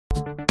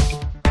Hello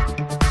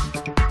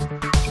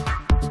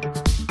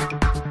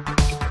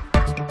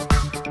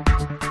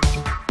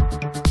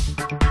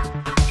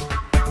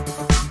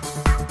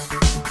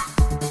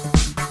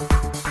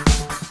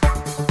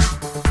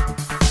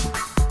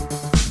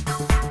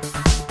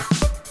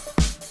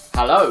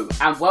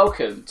and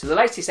welcome to the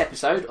latest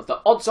episode of the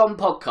Odds On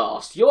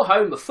podcast, your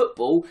home of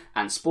football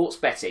and sports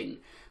betting.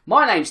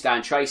 My name's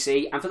Dan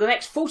Tracey, and for the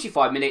next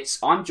 45 minutes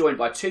I'm joined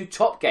by two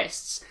top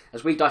guests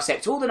as we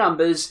dissect all the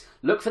numbers,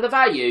 look for the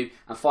value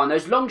and find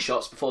those long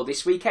shots before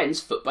this weekend's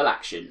football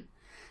action.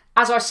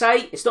 As I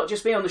say, it's not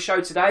just me on the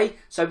show today,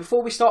 so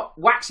before we start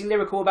waxing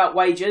lyrical about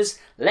wagers,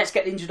 let's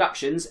get the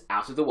introductions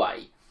out of the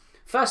way.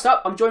 First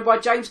up, I'm joined by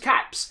James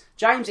Capps.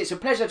 James, it's a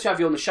pleasure to have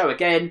you on the show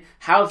again.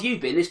 How have you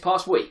been this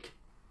past week?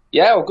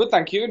 Yeah, well, good,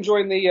 thank you.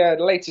 Enjoying the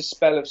latest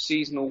spell of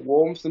seasonal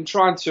warmth and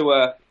trying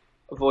to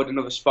avoid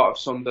another spot of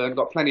sunburn.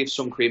 Got plenty of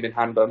sun cream in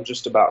hand, but I'm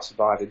just about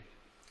surviving.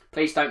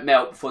 Please don't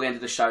melt before the end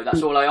of the show.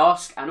 That's all I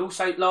ask. And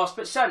also, last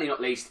but certainly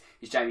not least,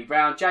 is Jamie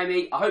Brown.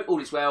 Jamie, I hope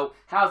all is well.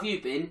 How have you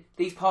been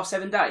these past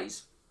 7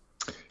 days?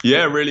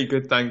 Yeah, really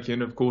good, thank you.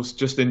 And of course,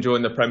 just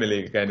enjoying the Premier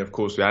League again. Of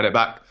course, we had it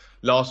back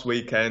last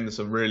weekend.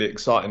 Some really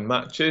exciting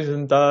matches.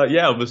 And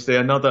obviously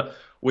another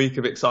week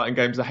of exciting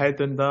games ahead,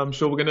 and I'm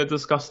sure we're going to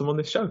discuss them on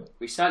this show.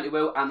 We certainly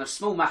will, and the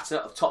small matter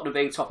of Tottenham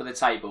being top of the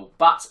table.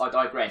 But I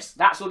digress.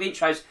 That's all the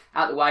intros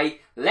out the way.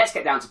 Let's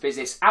get down to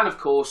business. And of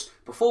course,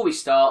 before we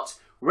start,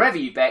 wherever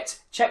you bet,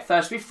 check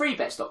first with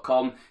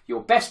freebets.com,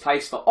 your best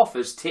place for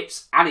offers,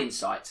 tips and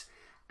insight.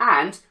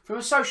 And from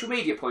a social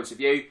media point of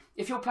view,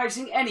 if you're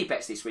placing any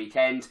bets this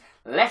weekend,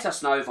 let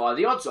us know via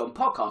the Odds On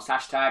podcast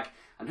hashtag,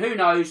 and who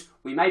knows,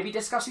 we may be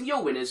discussing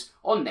your winners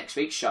on next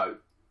week's show.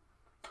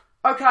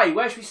 OK,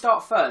 where should we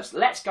start first?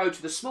 Let's go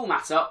to the small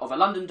matter of a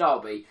London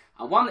derby,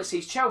 and one that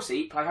sees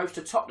Chelsea play host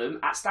to Tottenham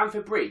at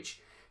Stamford Bridge.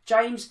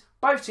 James,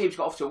 both teams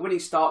got off to a winning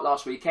start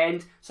last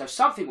weekend, so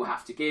something will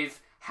have to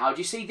give. How do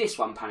you see this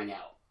one panning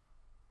out?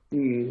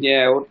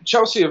 Well,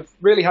 Chelsea have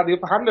really had the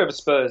upper hand over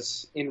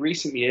Spurs in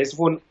recent years,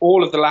 won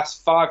all of the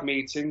last 5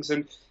 meetings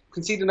and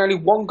conceded only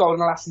 1 goal in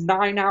the last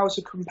 9 hours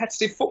of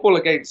competitive football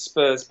against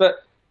Spurs. But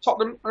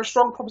Tottenham are a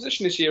strong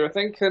proposition this year, I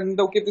think, and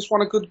they'll give this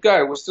one a good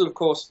go. We're still, of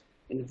course,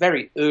 in the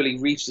very early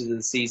reaches of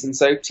the season,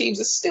 so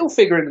teams are still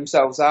figuring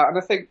themselves out, and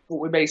I think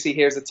what we may see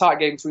here is a tight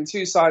game between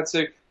two sides who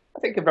I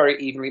think are very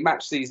evenly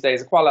matched these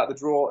days. I quite like the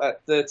draw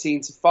at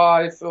 13-5.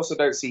 I also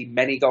don't see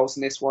many goals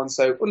in this one,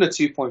 so under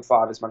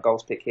 2.5 is my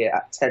goals pick here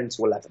at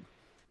 10-11.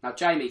 Now,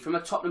 Jamie, from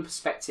a Tottenham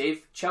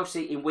perspective,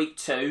 Chelsea in week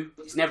 2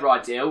 is never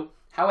ideal.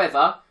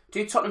 However,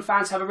 do Tottenham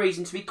fans have a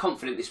reason to be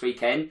confident this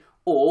weekend?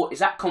 Or is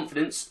that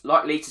confidence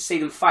likely to see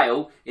them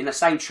fail in the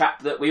same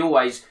trap that we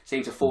always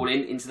seem to fall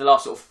into the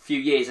last sort of few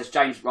years, as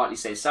James rightly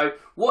says? So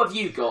what have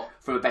you got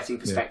from a betting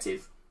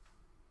perspective?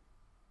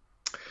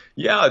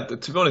 Yeah,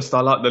 to be honest, I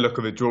like the look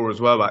of a draw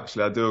as well,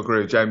 actually. I do agree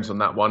with James on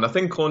that one. I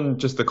think on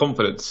just the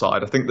confidence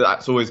side, I think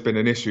that's always been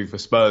an issue for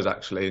Spurs,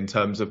 actually, in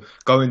terms of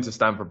going to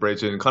Stamford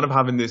Bridge and kind of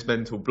having this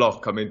mental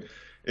block. I mean,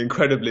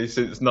 incredibly,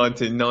 since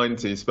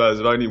 1990, Spurs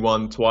have only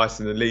won twice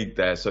in the league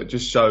there. So it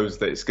just shows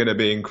that it's going to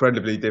be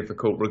incredibly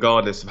difficult,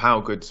 regardless of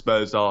how good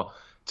Spurs are,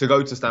 to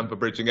go to Stamford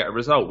Bridge and get a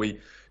result. We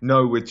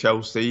know with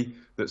Chelsea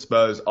that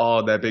Spurs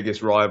are their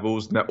biggest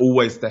rivals and they're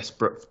always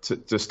desperate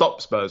to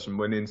stop Spurs from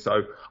winning.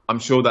 So I'm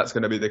sure that's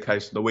going to be the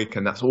case on the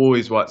weekend. That's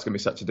always why it's going to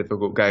be such a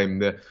difficult game.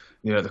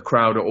 The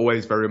crowd are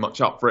always very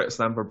much up for it at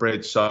Stamford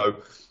Bridge. So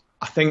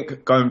I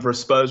think going for a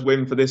Spurs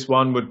win for this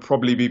one would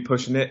probably be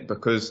pushing it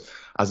because,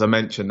 as I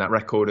mentioned, that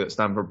record at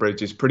Stamford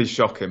Bridge is pretty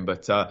shocking.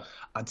 But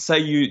I'd say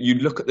you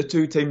look at the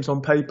two teams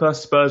on paper,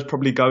 Spurs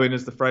probably go in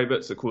as the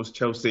favourites. Of course,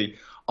 Chelsea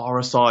are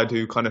a side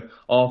who kind of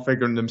are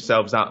figuring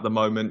themselves out at the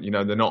moment. You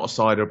know, they're not a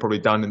side who are probably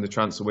done in the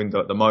transfer window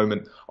at the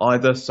moment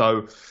either.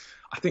 So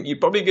I think you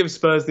probably give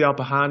Spurs the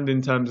upper hand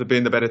in terms of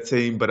being the better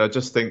team, but I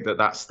just think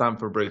that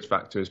Stamford Bridge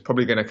factor is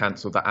probably going to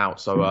cancel that out.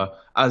 So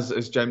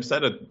as James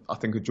said, I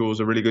think a draw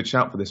is a really good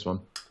shout for this one.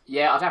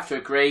 Yeah, I'd have to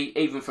agree.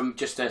 Even from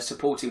just a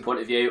supporting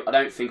point of view, I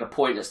don't think a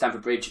point at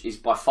Stamford Bridge is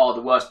by far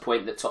the worst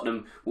point that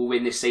Tottenham will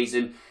win this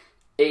season.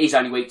 It is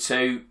only week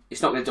 2.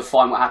 It's not going to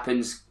define what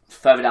happens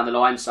further down the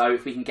line. So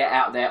if we can get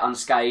out there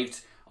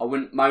unscathed, I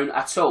wouldn't moan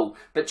at all.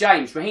 But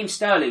James, Raheem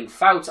Sterling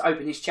failed to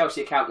open his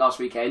Chelsea account last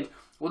weekend,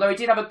 although he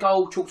did have a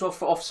goal chalked off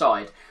for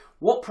offside.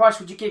 What price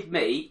would you give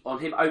me on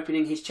him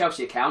opening his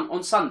Chelsea account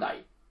on Sunday?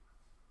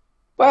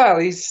 Well,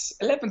 he's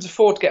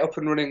 11-4 to get up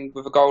and running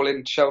with a goal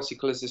in Chelsea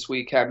colours this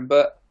weekend,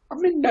 but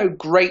I'm in no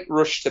great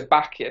rush to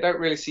back it. I don't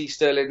really see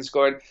Sterling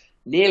scoring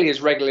nearly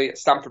as regularly at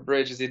Stamford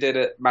Bridge as he did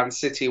at Man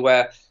City,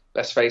 where,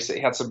 let's face it,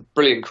 he had some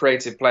brilliant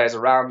creative players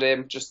around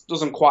him. Just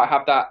doesn't quite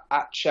have that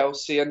at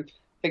Chelsea, and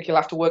I think he'll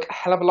have to work a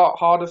hell of a lot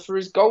harder for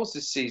his goals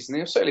this season.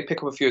 He'll certainly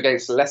pick up a few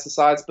against the lesser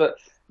sides, but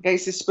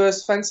against this Spurs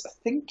defence, I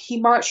think he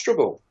might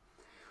struggle.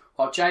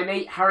 Well,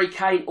 Jamie, Harry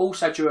Kane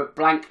also drew a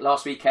blank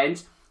last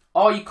weekend.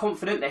 Are you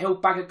confident that he'll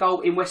bag a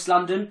goal in West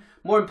London?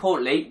 More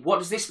importantly, what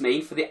does this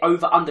mean for the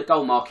over-under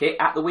goal market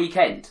at the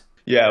weekend?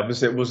 Yeah,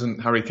 obviously it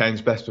wasn't Harry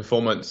Kane's best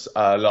performance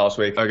last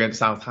week against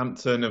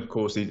Southampton. Of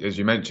course, as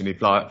you mentioned, he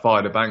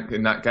fired a bank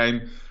in that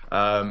game.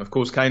 Of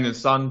course, Kane and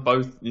Son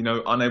both,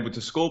 unable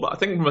to score. But I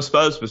think from a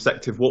Spurs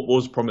perspective, what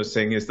was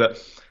promising is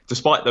that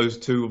despite those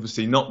two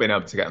obviously not being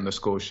able to get on the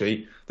score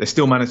sheet, they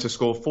still managed to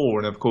score four.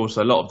 And of course,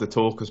 a lot of the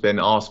talk has been,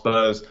 are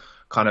Spurs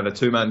kind of a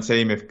two-man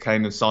team if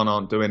Kane and Son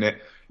aren't doing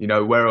it?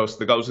 Where else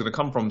the goals are going to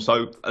come from?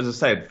 So, as I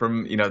said,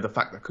 from, the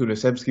fact that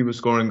Kulusevski was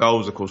scoring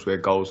goals, of course, we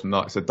had goals from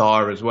like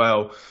Dyer as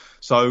well.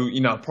 So,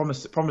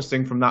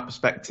 promising from that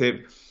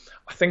perspective.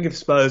 I think if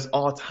Spurs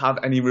are to have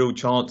any real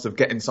chance of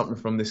getting something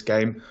from this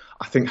game,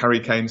 I think Harry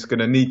Kane's going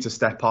to need to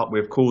step up. We,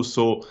 of course,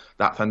 saw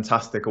that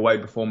fantastic away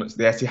performance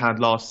the Etihad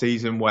last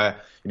season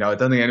where, I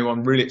don't think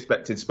anyone really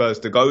expected Spurs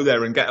to go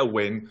there and get a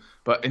win.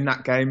 But in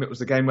that game, it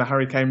was a game where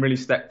Harry Kane really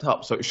stepped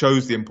up. So it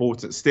shows the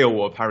importance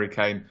still of Harry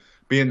Kane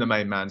being the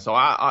main man. So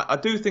I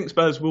do think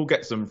Spurs will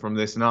get some from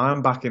this. And I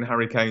am backing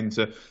Harry Kane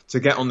to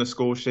get on the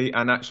score sheet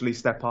and actually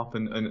step up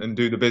and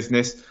do the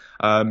business.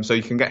 So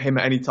you can get him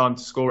at any time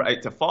to score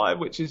at 8-5,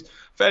 which is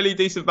fairly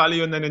decent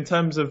value. And then in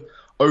terms of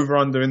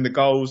over-under in the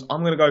goals, I'm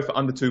going to go for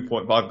under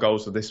 2.5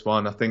 goals for this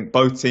one. I think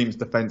both teams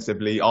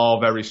defensively are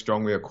very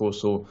strong. We, of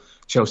course, saw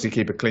Chelsea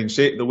keep a clean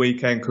sheet at the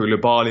weekend.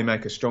 Koulibaly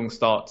make a strong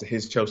start to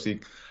his Chelsea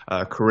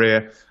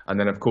career. And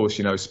then, of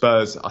course,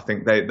 Spurs, I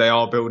think they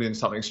are building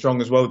something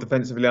strong as well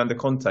defensively under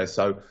Conte.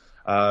 So,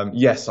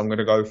 yes, I'm going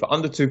to go for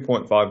under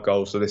 2.5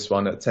 goals for this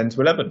one at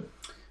 10-11.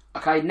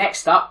 Okay,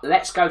 next up,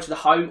 let's go to the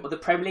home of the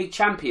Premier League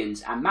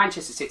champions and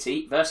Manchester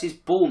City versus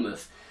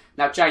Bournemouth.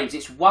 Now, James,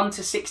 it's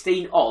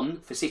 1-16 on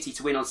for City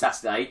to win on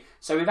Saturday.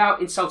 So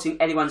without insulting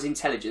anyone's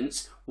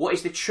intelligence, what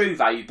is the true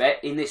value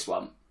bet in this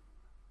one?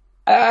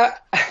 I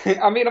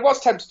was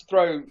tempted to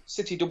throw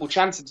City double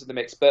chance into the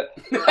mix, but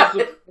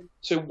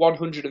to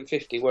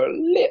 150 were a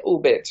little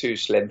bit too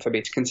slim for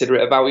me to consider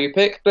it a value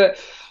pick.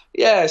 But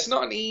yeah, it's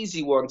not an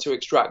easy one to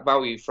extract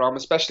value from,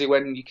 especially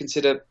when you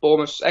consider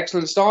Bournemouth's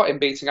excellent start in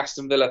beating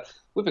Aston Villa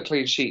with a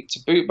clean sheet to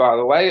boot, by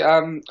the way.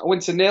 A win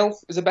to nil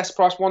is a best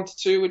price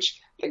 1-2, which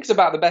I think is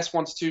about the best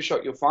 1-2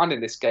 shot you'll find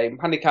in this game.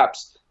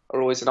 Handicaps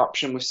are always an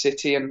option with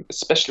City, and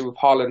especially with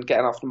Haaland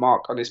getting off the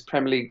mark on his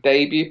Premier League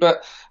debut.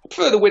 But I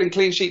prefer the winning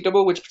clean sheet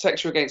double, which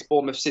protects you against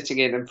Bournemouth sitting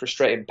in and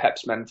frustrating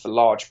Pep's men for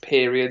large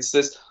periods.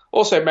 There's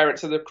also merit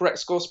to the correct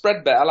score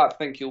spread bet. I like to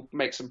think you'll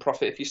make some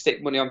profit if you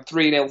stick money on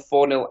 3-0,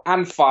 4-0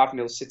 and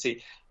 5-0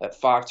 City at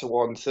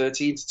 5-1,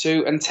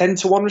 13-2 and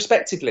 10-1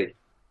 respectively.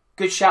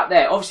 Good shout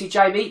there. Obviously,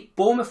 Jamie,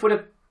 Bournemouth would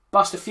have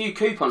bust a few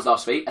coupons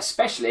last week,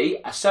 especially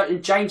a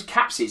certain James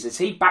Capses as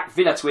he backed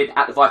Villa to win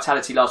at the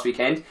Vitality last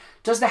weekend.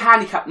 Does the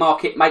handicap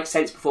market make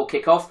sense before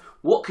kick-off?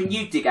 What can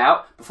you dig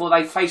out before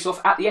they face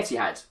off at the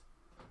Etihad?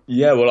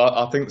 Yeah, well,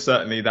 I think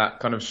certainly that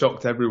kind of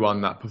shocked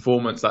everyone, that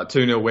performance, that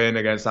 2-0 win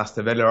against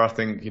Aston Villa. I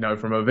think,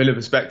 from a Villa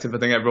perspective, I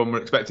think everyone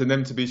were expecting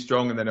them to be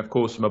strong. And then, of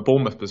course, from a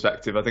Bournemouth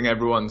perspective, I think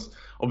everyone's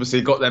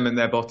obviously got them in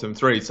their bottom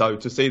three. So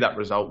to see that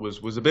result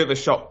was a bit of a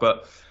shock,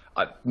 but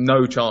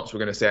no chance we're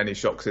going to see any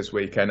shocks this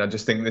weekend. I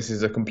just think this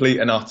is a complete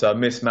and utter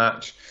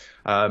mismatch.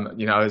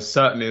 As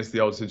certainly as the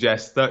odds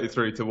suggest,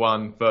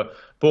 33-1 for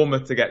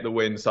Bournemouth to get the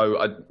win. So,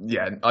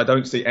 I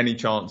don't see any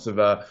chance of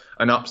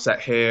an upset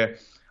here.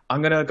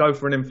 I'm going to go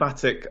for an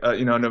emphatic,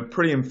 and a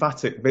pretty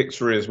emphatic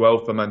victory as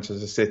well for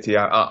Manchester City.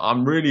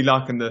 I'm really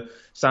liking the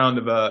sound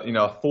of a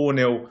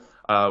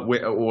 4-0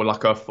 win, or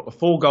like a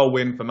 4-goal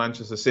win for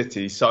Manchester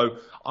City. So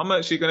I'm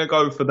actually going to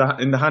go for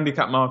that in the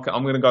handicap market.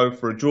 I'm going to go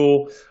for a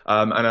draw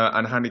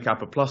and a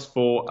handicap of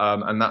 +4,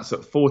 and that's at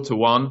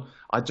 4-1.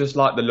 I just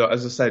like the look.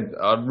 As I said,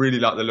 I really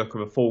like the look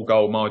of a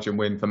 4-goal margin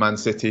win for Man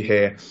City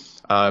here.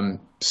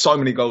 So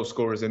many goal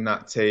scorers in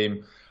that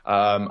team.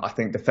 I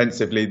think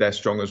defensively they're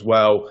strong as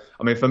well.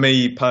 I mean, for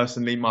me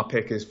personally, my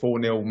pick is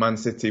 4-0 Man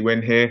City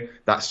win here.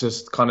 That's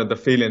just kind of the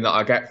feeling that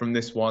I get from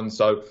this one.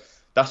 So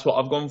that's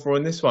what I've gone for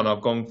in this one.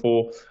 I've gone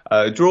for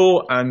a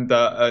draw and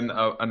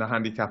a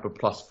handicap of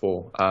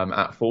 +4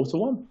 at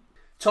 4-1.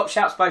 Top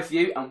shouts, both of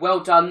you, and well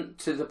done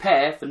to the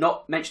pair for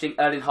not mentioning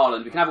Erling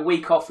Haaland. We can have a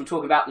week off from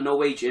talking about the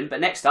Norwegian, but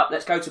next up,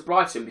 let's go to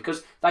Brighton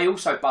because they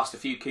also bust a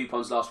few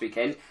coupons last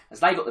weekend as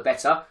they got the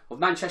better of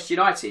Manchester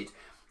United.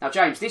 Now,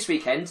 James, this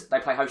weekend they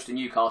play host to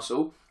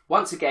Newcastle.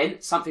 Once again,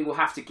 something we'll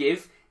have to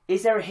give.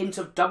 Is there a hint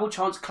of double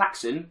chance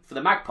klaxon for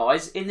the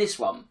Magpies in this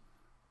one?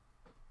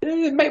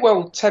 It may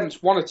well tempt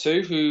one or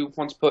two who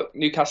want to put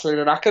Newcastle in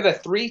an acca. They're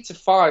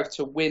 3-5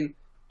 to win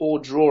or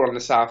draw on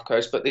the South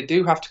Coast, but they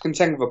do have to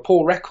contend with a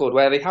poor record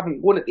where they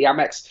haven't won at the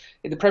Amex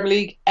in the Premier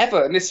League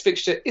ever. And this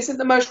fixture isn't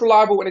the most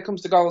reliable when it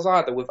comes to goals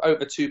either, with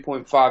over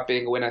 2.5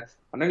 being a winner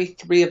on only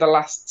 3 of the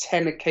last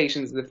 10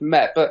 occasions they've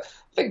met. But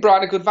I think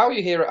Brighton are good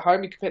value here at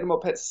home. You can pick them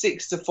up at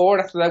 6-4,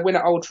 and after their win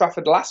at Old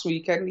Trafford last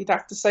weekend, you'd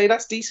have to say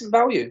that's decent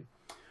value.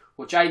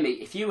 Well, Jamie,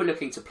 if you were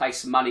looking to place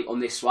some money on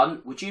this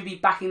one, would you be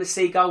backing the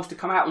Seagulls to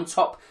come out on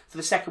top for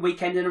the second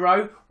weekend in a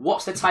row?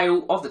 What's the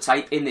tail of the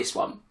tape in this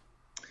one?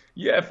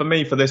 Yeah, for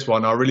me, for this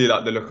one, I really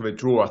like the look of a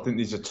draw. I think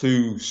these are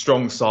two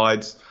strong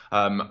sides.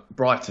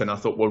 Brighton, I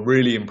thought, were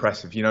really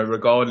impressive.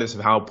 Regardless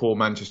of how poor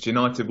Manchester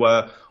United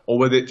were, or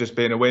with it just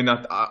being a win,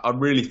 I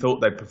really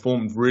thought they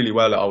performed really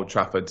well at Old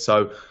Trafford.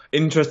 So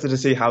interested to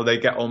see how they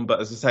get on.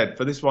 But as I said,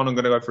 for this one, I'm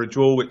going to go for a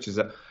draw, which is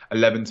at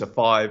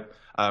 11-5.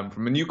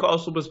 From a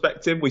Newcastle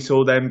perspective, we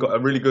saw them got a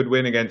really good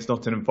win against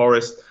Nottingham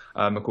Forest.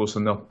 Of course,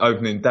 on the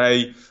opening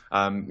day,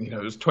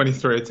 it was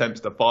 23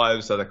 attempts to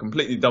 5, so they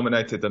completely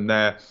dominated them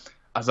there.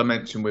 As I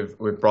mentioned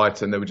with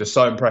Brighton, they were just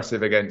so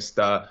impressive against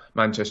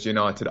Manchester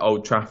United.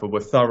 Old Trafford were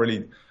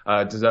thoroughly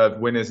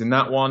deserved winners in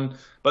that one.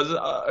 But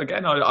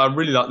again, I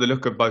really like the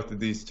look of both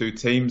of these two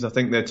teams. I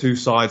think they're two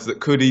sides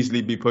that could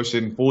easily be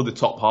pushing for the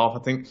top half.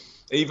 I think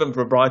even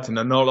for Brighton,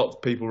 I know a lot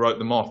of people wrote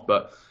them off,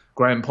 but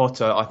Graham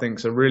Potter, I think,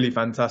 is a really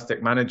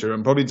fantastic manager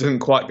and probably doesn't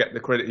quite get the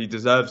credit he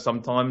deserves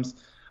sometimes.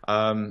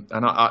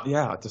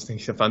 I just think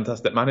he's a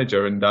fantastic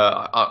manager, and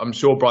I'm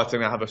sure Brighton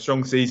will have a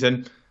strong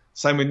season.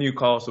 Same with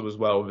Newcastle as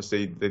well.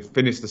 Obviously, they've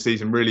finished the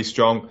season really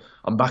strong.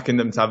 I'm backing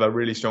them to have a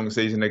really strong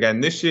season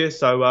again this year.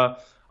 So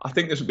I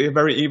think this will be a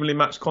very evenly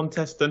matched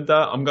contest, and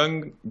I'm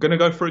going to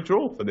go for a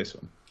draw for this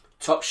one.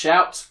 Top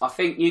shout. I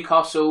think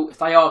Newcastle, if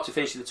they are to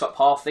finish in the top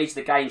half, these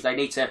are the games they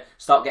need to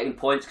start getting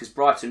points, because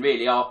Brighton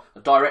really are a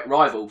direct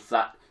rival for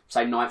that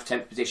same 9th,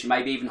 10th position,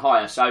 maybe even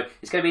higher. So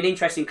it's going to be an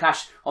interesting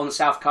clash on the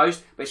South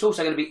Coast, but it's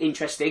also going to be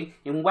interesting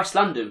in West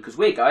London, because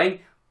we're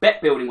going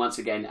bet building once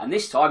again, and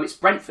this time it's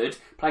Brentford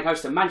playing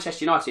host to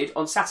Manchester United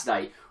on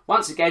Saturday.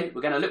 Once again,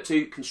 we're going to look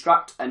to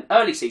construct an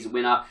early season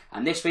winner,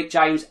 and this week,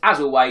 James, as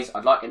always,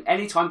 I'd like an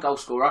anytime goal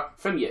scorer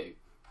from you.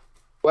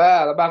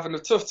 Well, I'm having a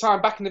tough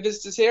time backing the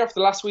visitors here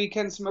after last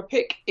weekend, so my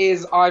pick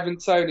is Ivan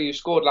Toney, who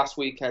scored last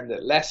weekend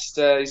at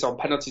Leicester. He's on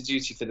penalty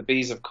duty for the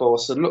Bees, of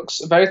course, and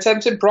looks a very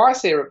tempting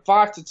price here at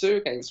 5-2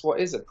 against what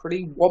is a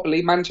pretty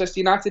wobbly Manchester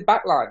United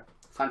backline.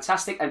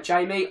 Fantastic. And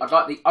Jamie, I'd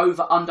like the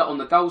over-under on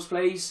the goals,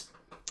 please.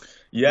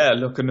 Yeah,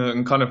 looking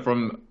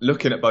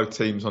at both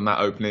teams on that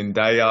opening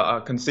day,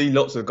 I can see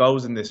lots of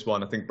goals in this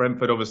one. I think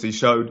Brentford obviously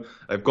showed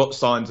they've got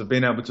signs of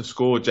being able to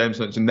score. James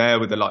mentioned there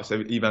with the likes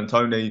of Ivan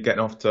Toney getting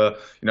off to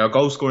a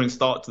goal-scoring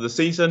start to the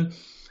season.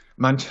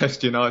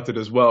 Manchester United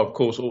as well, of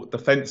course,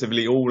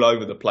 defensively all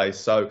over the place.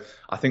 So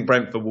I think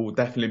Brentford will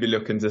definitely be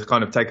looking to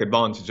kind of take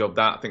advantage of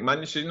that. I think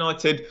Manchester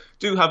United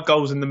do have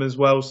goals in them as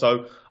well.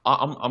 So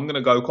I'm going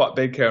to go quite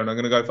big here, and I'm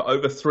going to go for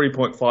over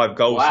 3.5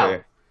 goals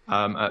here.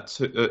 At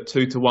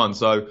 2-1,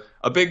 so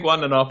a big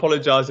one, and I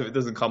apologise if it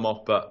doesn't come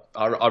off, but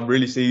I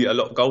really see a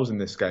lot of goals in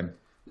this game.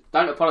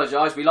 Don't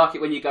apologise, we like it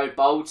when you go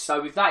bold.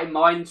 So with that in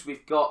mind,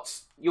 we've got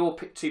your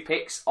two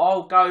picks.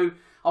 I'll play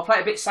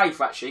it a bit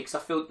safer actually, because I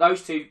feel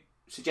those two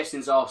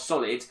suggestions are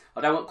solid.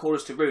 I don't want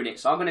callers to ruin it,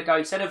 so I'm going to go,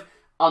 instead of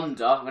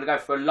under, I'm going to go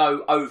for a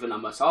low over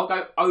number. So I'll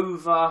go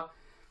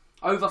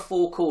over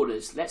 4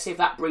 corners. Let's see if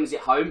that brings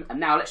it home.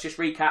 And now let's just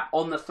recap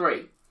on the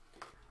 3.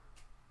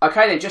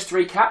 Okay then, just to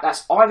recap,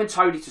 that's Ivan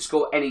Toney to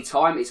score any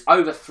time. It's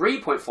over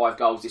 3.5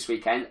 goals this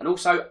weekend, and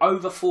also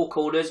over 4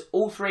 corners,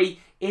 all 3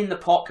 in the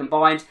pot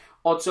combined.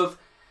 Odds of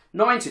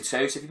 9-2, so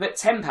if you put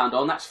 £10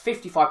 on, that's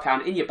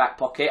 £55 in your back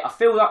pocket. I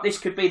feel like this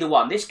could be the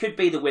one. This could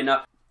be the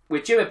winner.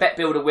 We're due a bet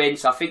builder win,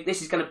 so I think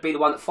this is going to be the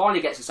one that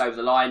finally gets us over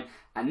the line.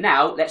 And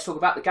now, let's talk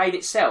about the game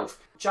itself.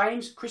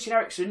 James, Christian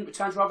Eriksen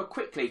returns rather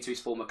quickly to his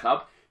former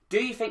club.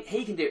 Do you think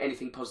he can do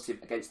anything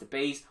positive against the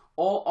Bees,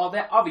 or are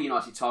there other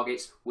United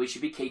targets we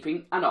should be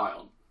keeping an eye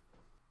on?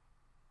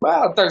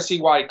 Well, I don't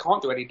see why he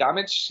can't do any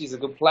damage. He's a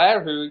good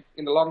player who,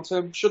 in the long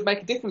term, should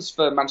make a difference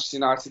for Manchester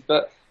United,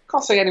 but I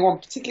can't say anyone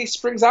particularly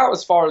springs out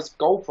as far as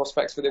goal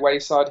prospects for the away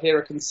side here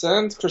are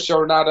concerned.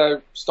 Cristiano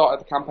Ronaldo started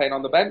the campaign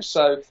on the bench,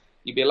 so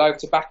you'd be allowed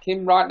to back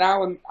him right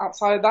now, and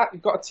outside of that,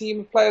 you've got a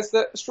team of players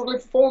that are struggling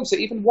for form, so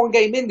even one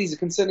game in, these are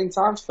concerning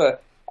times for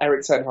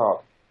Erik ten Hag.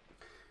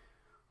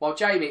 Well,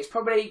 Jamie, it's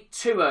probably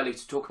too early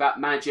to talk about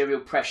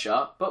managerial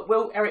pressure, but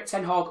will Erik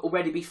ten Hag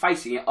already be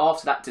facing it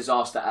after that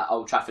disaster at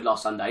Old Trafford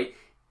last Sunday?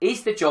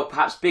 Is the job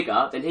perhaps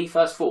bigger than he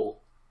first thought?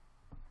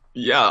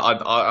 Yeah,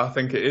 I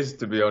think it is,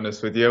 to be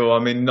honest with you. I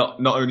mean, not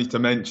only to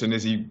mention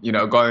is he,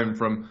 going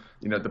from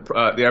the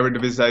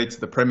Eredivisie to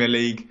the Premier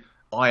League,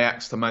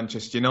 Ajax to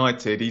Manchester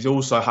United. He's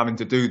also having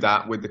to do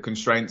that with the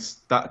constraints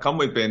that come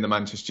with being the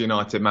Manchester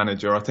United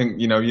manager. I think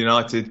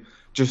United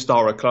just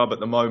are a club at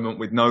the moment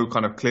with no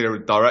kind of clear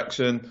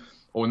direction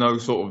or no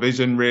sort of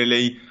vision,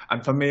 really.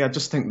 And for me, I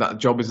just think that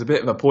job is a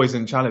bit of a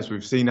poison chalice.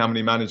 We've seen how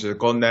many managers have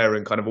gone there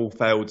and kind of all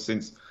failed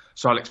since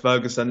Sir Alex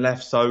Ferguson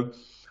left. So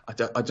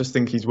I just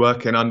think he's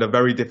working under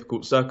very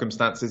difficult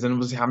circumstances and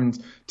obviously having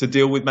to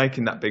deal with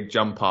making that big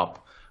jump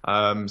up.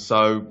 And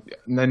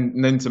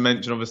then to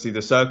mention, obviously,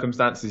 the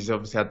circumstances he's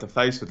obviously had to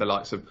face with the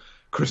likes of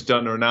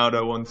Cristiano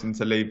Ronaldo wanting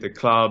to leave the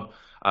club.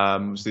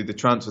 Obviously, the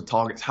transfer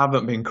targets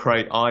haven't been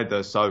great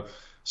either. So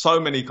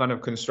many kind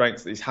of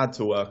constraints that he's had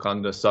to work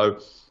under. So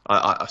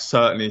I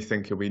certainly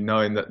think he'll be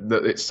knowing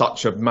that it's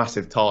such a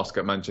massive task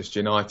at Manchester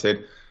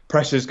United.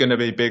 Pressure's going to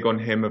be big on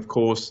him, of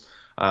course.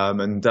 To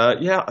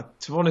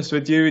be honest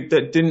with you,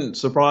 that didn't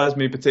surprise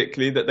me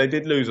particularly that they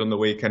did lose on the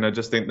weekend. I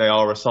just think they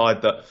are a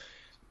side that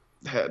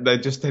they're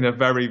just in a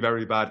very,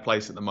 very bad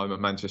place at the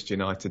moment, Manchester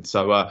United.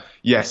 So,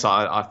 yes,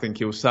 I think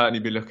he'll certainly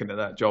be looking at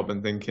that job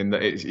and thinking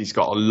that he's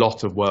got a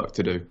lot of work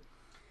to do.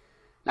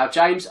 Now,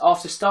 James,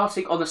 after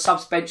starting on the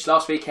subs bench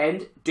last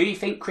weekend, do you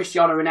think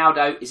Cristiano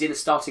Ronaldo is in the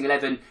starting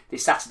 11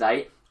 this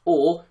Saturday?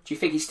 Or do you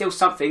think he's still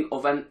something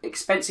of an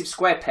expensive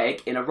square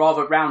peg in a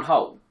rather round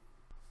hole?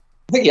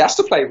 I think he has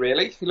to play,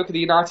 really. If you look at the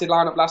United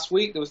lineup last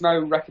week, there was no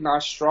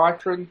recognised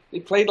striker, and he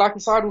played like a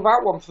side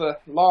without one for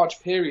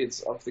large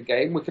periods of the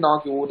game. We can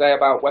argue all day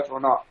about whether or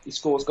not he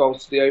scores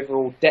goals to the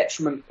overall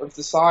detriment of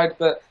the side,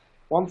 but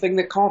one thing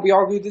that can't be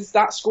argued is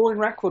that scoring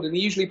record, and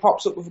he usually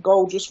pops up with a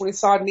goal just when his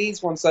side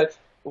needs one. So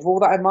with all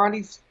that in mind,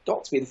 he's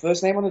got to be the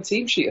first name on the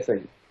team sheet, I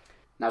think.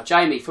 Now,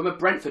 Jamie, from a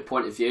Brentford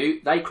point of view,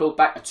 they clawed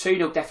back a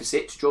 2-0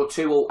 deficit to draw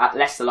 2-2 at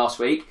Leicester last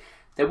week.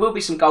 There will be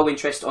some goal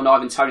interest on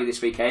Ivan Toney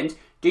this weekend.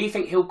 Do you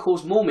think he'll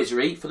cause more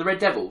misery for the Red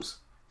Devils?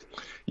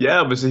 Yeah,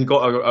 obviously he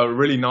got a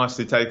really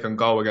nicely taken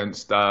goal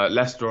against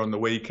Leicester on the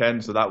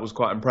weekend, so that was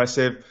quite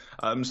impressive.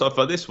 So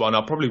for this one,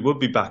 I probably would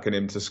be backing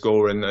him to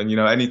score, and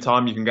any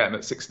time you can get him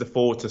at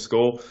 6-4 to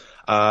score.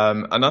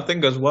 And I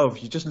think as well,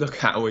 if you just look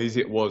at how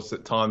easy it was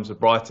at times for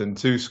Brighton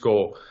to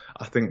score,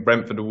 I think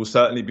Brentford will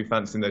certainly be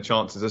fancying their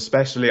chances,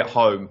 especially at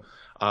home.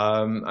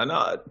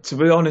 To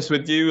be honest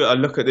with you, I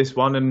look at this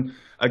one, and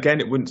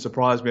again, it wouldn't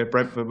surprise me if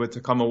Brentford were to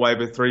come away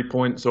with 3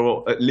 points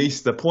or at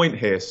least a point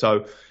here.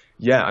 So,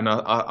 yeah, and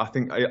I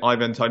think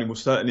Ivan Toney will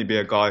certainly be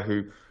a guy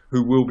who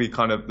will be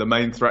kind of the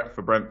main threat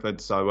for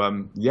Brentford.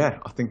 So, yeah,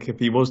 I think if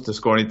he was to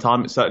score any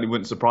time, it certainly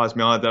wouldn't surprise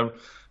me either.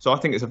 So I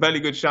think it's a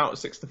fairly good shout at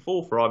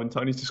 6-4 for Ivan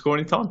Toney to score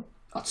any time.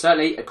 I'd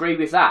certainly agree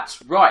with that.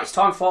 Right, it's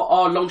time for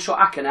our long shot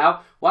acca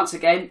now. Once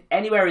again,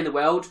 anywhere in the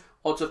world,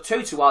 odds of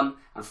 2-1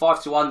 and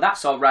 5-1,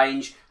 that's our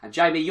range. And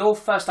Jamie, you're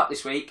first up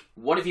this week.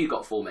 What have you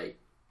got for me?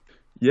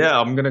 Yeah,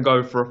 I'm going to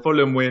go for a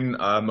Fulham win.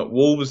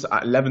 Wolves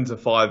at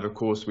 11-5, of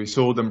course. We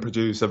saw them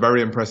produce a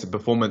very impressive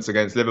performance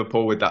against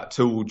Liverpool with that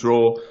 2-2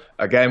 draw.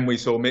 Again, we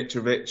saw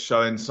Mitrovic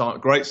showing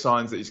great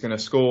signs that he's going to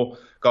score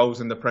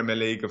goals in the Premier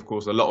League. Of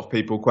course, a lot of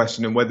people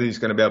questioning whether he's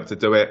going to be able to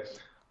do it.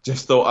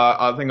 Just thought,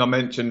 I think I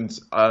mentioned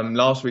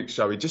last week's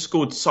show, he just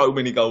scored so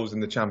many goals in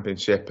the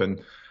Championship,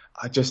 and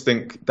I just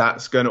think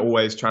that's going to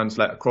always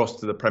translate across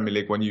to the Premier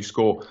League when you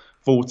score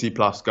 40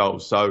 plus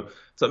goals. So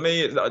to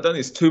me, I don't think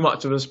it's too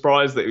much of a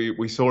surprise that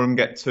we saw him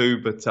get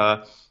 2, but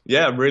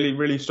yeah, really,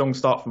 really strong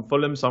start from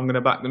Fulham. So I'm going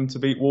to back them to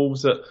beat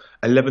Wolves at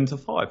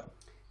 11-5.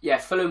 Yeah,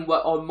 Fulham were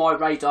on my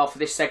radar for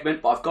this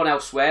segment, but I've gone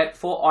elsewhere.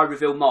 Before I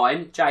reveal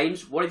mine,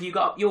 James, what have you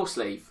got up your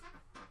sleeve?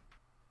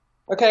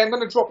 Okay, I'm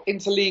going to drop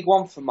into League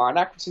One for mine.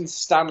 Accrington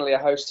Stanley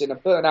are hosting a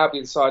Burton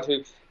Albion side who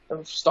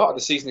have started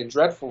the season in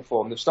dreadful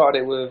form. They've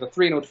started it with a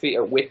 3-0 defeat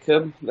at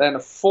Wickham, then a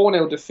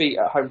 4-0 defeat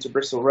at home to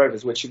Bristol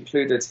Rovers, which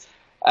included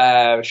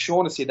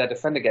Shaughnessy, their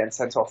defender, getting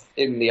sent off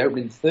in the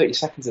opening 30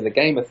 seconds of the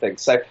game, I think.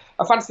 So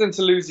I fancy them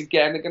to lose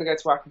again. They're going to go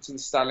to Accrington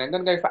Stanley. I'm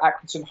going to go for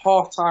Accrington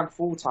half-time,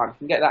 full-time. You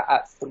can get that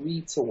at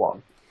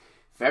 3-1.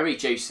 Very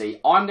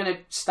juicy. I'm going to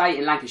stay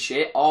in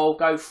Lancashire. I'll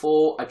go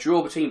for a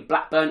draw between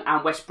Blackburn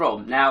and West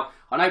Brom. Now,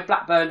 I know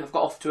Blackburn have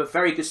got off to a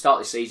very good start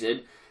this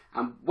season,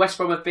 and West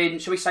Brom have been,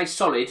 shall we say,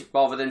 solid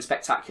rather than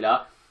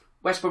spectacular.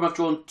 West Brom have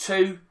drawn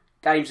 2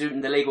 games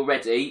in the league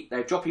already.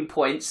 They're dropping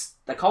points.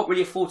 They can't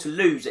really afford to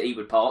lose at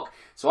Ewood Park.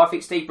 So I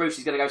think Steve Bruce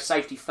is going to go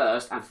safety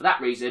first, and for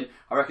that reason,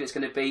 I reckon it's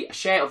going to be a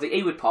share of the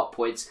Ewood Park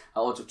points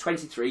at odds of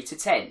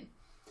 23-10.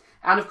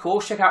 And of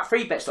course, check out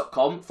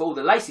freebets.com for all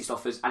the latest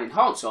offers and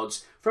enhanced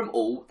odds from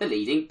all the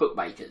leading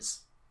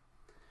bookmakers.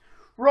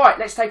 Right,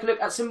 let's take a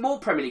look at some more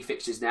Premier League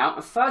fixtures now.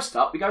 And first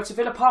up, we go to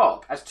Villa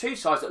Park, as 2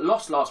 sides that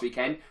lost last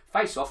weekend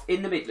face off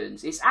in the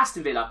Midlands. It's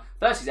Aston Villa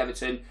versus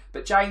Everton.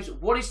 But James,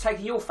 what is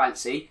taking your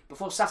fancy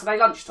before Saturday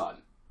lunchtime?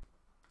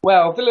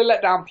 Well, Villa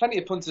let down plenty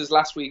of punters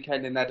last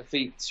weekend in their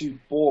defeat to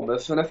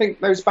Bournemouth, and I think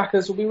those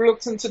backers will be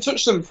reluctant to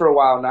touch them for a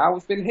while now.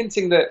 We've been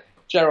hinting that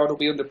Gerrard will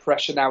be under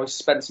pressure now. He's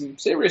spent some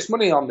serious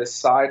money on this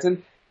side,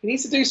 and he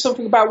needs to do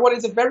something about what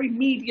is a very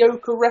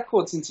mediocre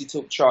record since he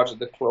took charge of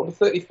the club. A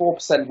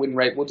 34% win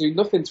rate will do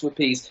nothing to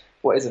appease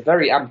what is a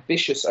very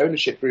ambitious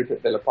ownership group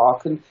at Villa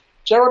Park, and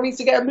Gerrard needs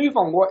to get a move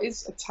on what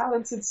is a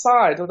talented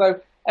side, although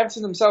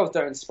Everton themselves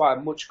don't inspire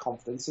much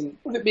confidence, and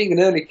with it being an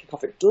early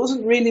kickoff, it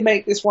doesn't really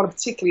make this one a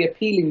particularly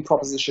appealing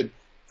proposition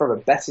from a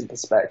betting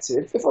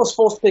perspective. If I was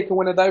forced to pick a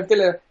winner though,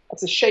 Villa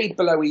at a shade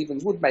below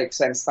evens would make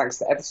sense thanks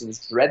to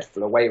Everton's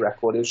dreadful away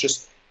record. It was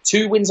just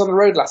 2 wins on the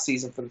road last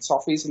season for the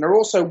Toffees, and they're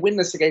also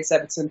winless against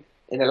Everton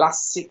in the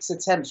last 6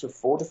 attempts with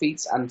 4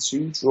 defeats and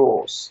 2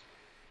 draws.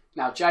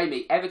 Now,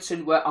 Jamie,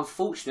 Everton were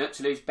unfortunate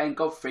to lose Ben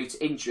Godfrey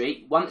to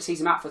injury. One that sees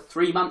him out for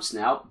 3 months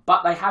now,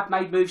 but they have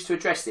made moves to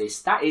address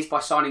this. That is by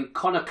signing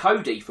Connor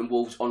Cody from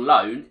Wolves on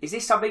loan. Is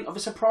this something of a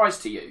surprise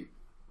to you?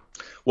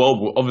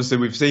 Well, obviously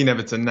we've seen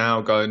Everton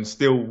now go and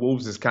steal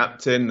Wolves as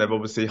captain. They've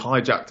obviously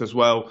hijacked as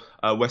well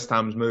West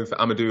Ham's move for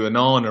Amadou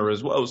Onana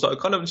as well. So it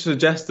kind of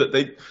suggests that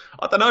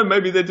I don't know,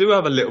 maybe they do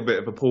have a little bit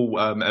of a pull,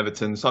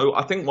 Everton. So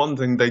I think one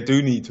thing they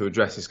do need to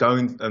address is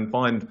going and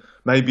find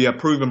maybe a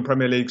proven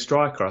Premier League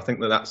striker. I think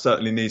that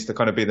certainly needs to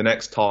kind of be the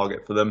next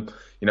target for them.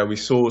 You know, we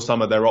saw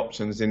some of their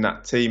options in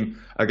that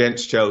team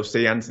against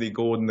Chelsea. Anthony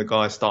Gordon, the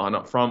guy starting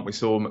up front. We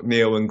saw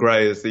McNeil and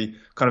Gray as the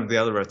kind of the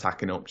other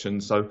attacking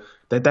options. So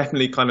they're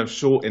definitely kind of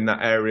short in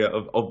that area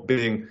of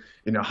being,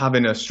 you know,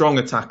 having a strong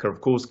attacker.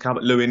 Of course,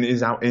 Calvert-Lewin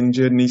is out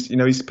injured, and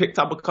he's picked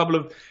up a couple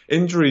of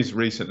injuries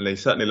recently.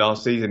 Certainly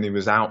last season he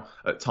was out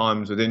at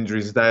times with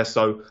injuries there.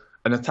 So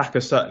an attacker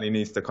certainly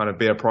needs to kind of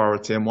be a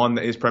priority, and one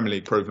that is Premier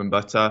League proven.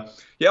 But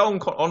on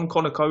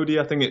Conor Cody,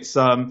 I think it's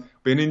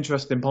be an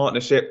interesting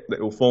partnership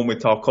that will form with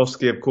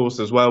Tarkowski, of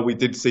course, as well. We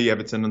did see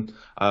Everton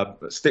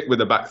stick with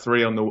the back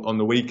three on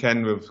the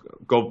weekend with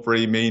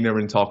Godfrey, Mina,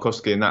 and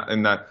Tarkowski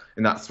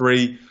in that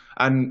three.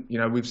 And, you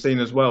know, we've seen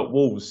as well at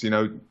Wolves, you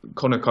know,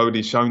 Conor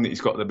Cody's shown that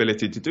he's got the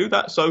ability to do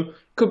that. So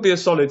could be a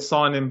solid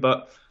signing.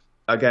 But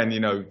again,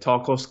 you know,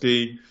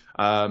 Tarkowski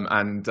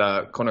and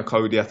Conor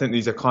Cody, I think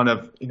these are kind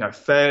of, you know,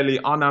 fairly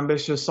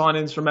unambitious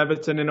signings from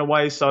Everton in a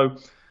way. So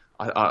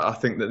I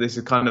think that this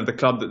is kind of the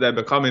club that they're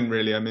becoming,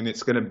 really. I mean,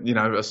 it's going to, you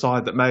know, a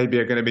side that maybe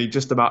are going to be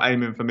just about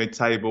aiming for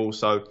mid-table.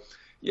 So,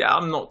 yeah,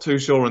 I'm not too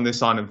sure on this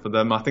signing for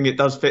them. I think it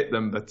does fit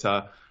them, but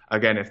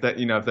again, if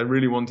they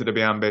really wanted to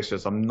be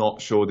ambitious, I'm not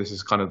sure this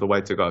is kind of the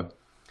way to go.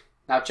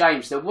 Now,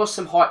 James, there was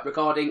some hype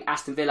regarding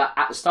Aston Villa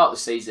at the start of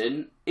the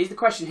season. Is the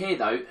question here,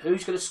 though,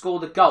 who's going to score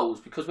the goals?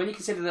 Because when you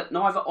consider that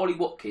neither Ollie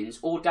Watkins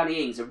or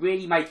Danny Ings are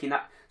really making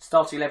that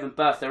starting 11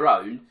 berth their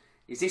own,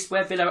 is this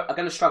where Villa are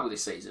going to struggle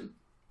this season?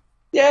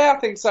 Yeah, I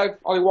think so.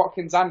 Ollie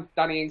Watkins and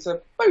Danny Ings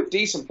are both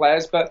decent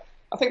players, but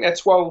I think they're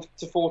 12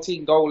 to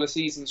 14 goal a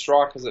season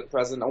strikers at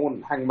present. I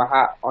wouldn't hang my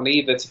hat on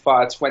either to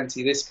fire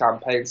 20 this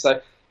campaign.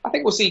 So I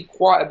think we'll see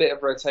quite a bit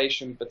of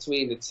rotation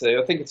between the two.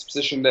 I think it's a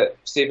position that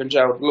Steven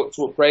Gerrard will look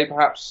to upgrade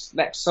perhaps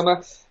next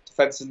summer.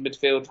 Defence and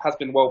midfield has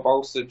been well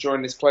bolstered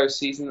during this close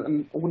season,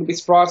 and I wouldn't be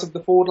surprised if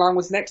the forward line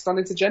was next on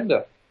its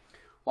agenda.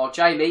 While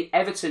Jamie,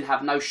 Everton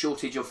have no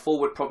shortage of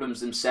forward problems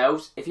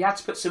themselves. If you had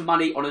to put some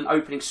money on an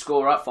opening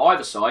scorer for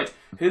either side,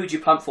 who would you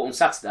plump for on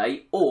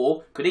Saturday?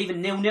 Or could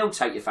even 0-0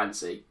 take your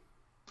fancy?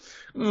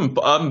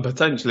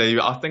 Potentially.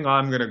 I think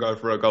I'm going to go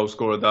for a goal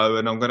scorer though,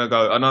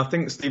 and I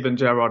think Steven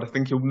Gerrard, I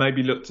think he'll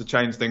maybe look to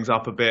change things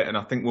up a bit, and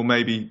I think we'll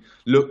maybe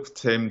look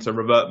to him to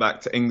revert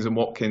back to Ings and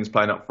Watkins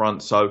playing up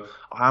front. So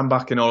I am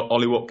backing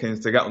Ollie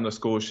Watkins to get on the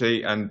score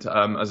sheet, and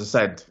as I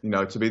said, you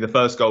know, to be the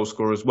first goal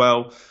scorer as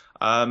well.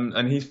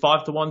 And he's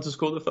 5-1 to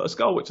score the first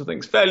goal, which I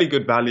think is fairly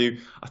good value.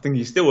 I think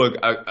he's still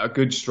a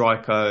good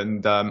striker,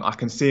 and I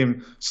can see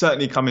him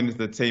certainly coming into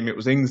the team. It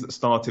was Ings that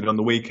started on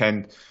the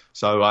weekend,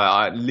 so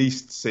I at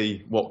least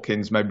see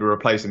Watkins maybe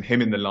replacing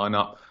him in the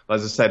lineup. But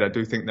as I said, I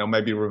do think they'll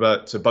maybe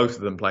revert to both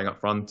of them playing up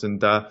front,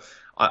 and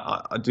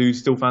I do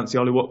still fancy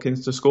Ollie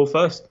Watkins to score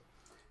first.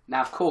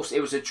 Now, of course,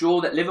 it was a draw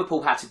that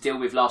Liverpool had to deal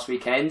with last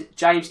weekend.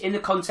 James, in the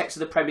context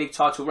of the Premier League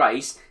title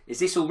race, is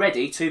this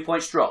already 2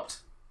 points dropped?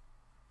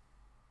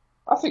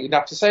 I think you'd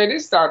have to say it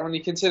is, Dan, when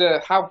you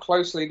consider how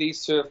closely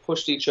these two have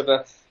pushed each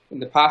other in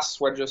the past,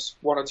 when just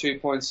 1 or 2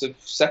 points have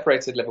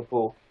separated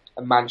Liverpool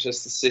and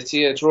Manchester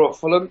City. A draw at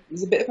Fulham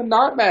is a bit of a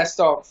nightmare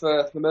start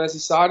for the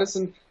Merseysiders,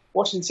 and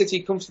watching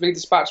City comfortably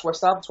dispatch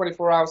West Ham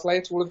 24 hours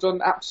later will have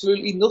done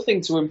absolutely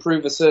nothing to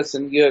improve a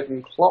certain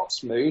Jurgen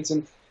Klopp's moods,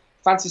 and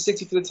fancy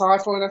City for the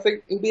title, and I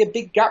think it'll be a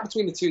big gap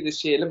between the two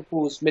this year.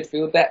 Liverpool's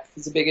midfield depth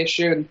is a big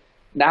issue, and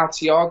now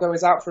Thiago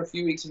is out for a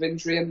few weeks of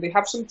injury, and they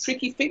have some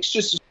tricky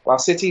fixtures, while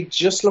City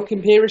just look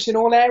imperious in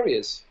all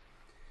areas.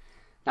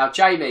 Now,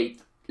 Jamie,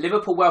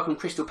 Liverpool welcome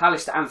Crystal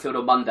Palace to Anfield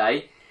on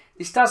Monday.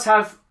 This does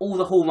have all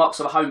the hallmarks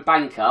of a home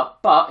banker,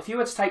 but if you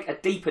were to take a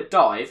deeper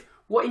dive,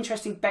 what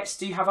interesting bets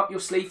do you have up your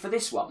sleeve for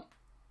this one?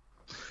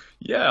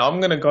 Yeah, I'm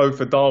going to go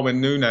for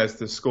Darwin Núñez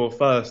to score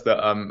first,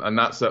 and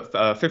that's at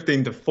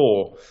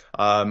 15-4.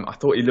 I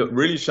thought he looked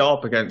really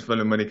sharp against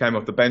Fulham when he came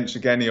off the bench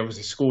again. He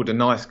obviously scored a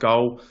nice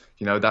goal.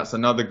 You know, that's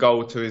another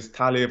goal to his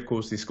tally. Of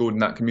course, he scored in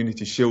that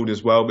Community Shield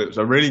as well, but it was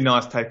a really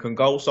nice take on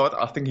goal. So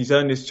I think he's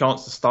earned his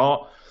chance to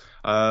start.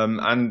 I'm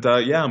going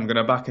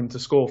to back him to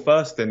score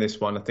first in this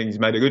one. I think he's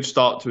made a good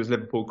start to his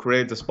Liverpool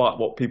career, despite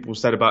what people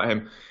said about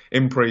him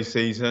in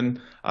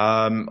pre-season.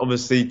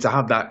 Obviously, to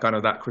have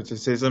that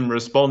criticism,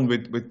 respond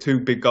with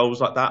 2 big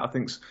goals like that, I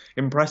think's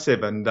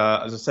impressive. And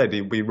as I said,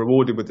 he'll be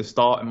rewarded with the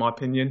start, in my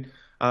opinion.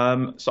 So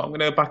I'm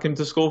going to back him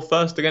to score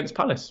first against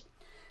Palace.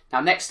 Now,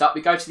 next up,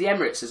 we go to the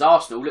Emirates as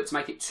Arsenal look to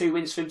make it 2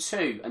 wins from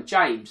 2. And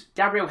James,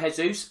 Gabriel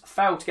Jesus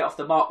failed to get off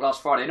the mark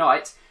last Friday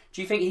night.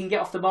 Do you think he can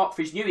get off the mark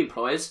for his new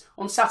employers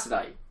on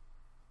Saturday?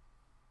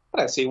 I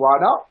don't see why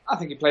not. I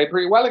think he played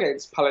pretty well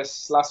against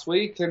Palace last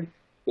week, and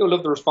he'll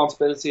love the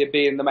responsibility of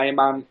being the main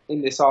man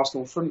in this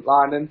Arsenal front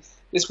line. And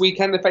this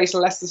weekend they face a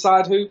Leicester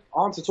side who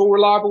aren't at all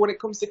reliable when it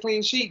comes to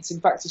clean sheets.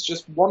 In fact, it's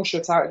just one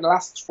shutout in the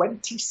last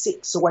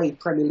 26 away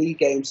Premier League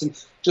games and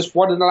just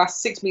one in the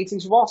last 6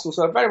 meetings with Arsenal.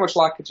 So very much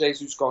like a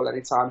Jesus goal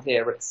anytime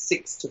here at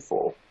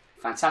 6-4.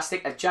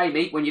 Fantastic. And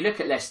Jamie, when you look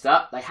at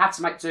Leicester, they had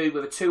to make do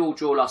with a 2-2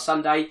 draw last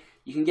Sunday.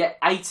 You can get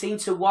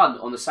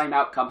 18-1 on the same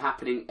outcome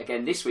happening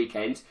again this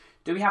weekend.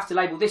 Do we have to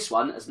label this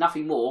one as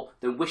nothing more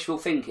than wishful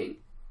thinking?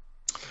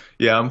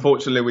 Yeah,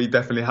 unfortunately, we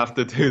definitely have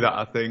to do that,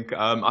 I think.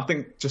 I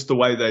think just the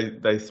way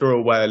they threw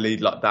away a lead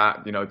like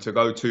that, to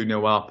go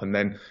 2-0 up and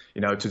then,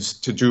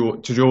 to draw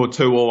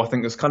 2-2, I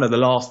think was kind of the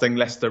last thing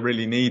Leicester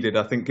really needed.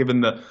 I think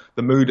given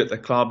the mood at the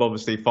club,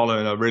 obviously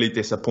following a really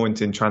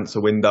disappointing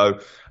transfer window,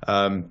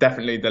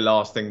 definitely the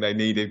last thing they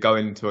needed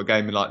going into a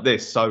game like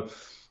this. So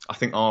I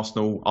think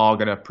Arsenal are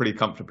going to pretty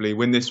comfortably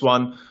win this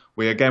one.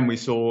 We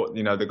saw,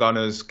 the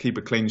Gunners keep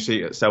a clean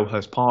sheet at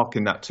Selhurst Park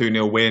in that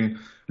 2-0 win.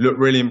 Looked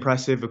really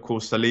impressive. Of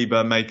course,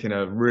 Saliba making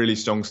a really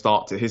strong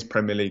start to his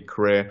Premier League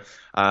career.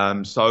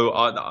 So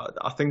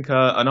I think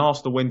an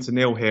Arsenal win to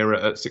 0 here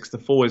at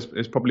 6-4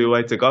 is probably the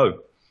way to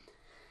go.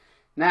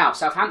 Now,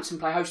 Southampton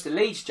play host to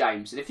Leeds,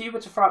 James. And if you were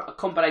to throw up a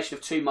combination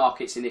of two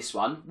markets in this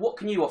one, what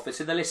can you offer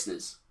to the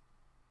listeners?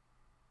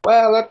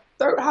 Well, I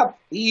don't have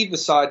either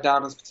side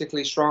down as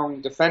particularly strong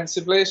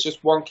defensively. It's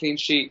just one clean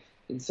sheet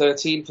in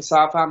 13 for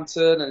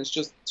Southampton, and it's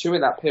just 2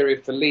 in that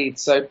period for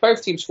Leeds. So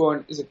both teams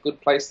scoring is a good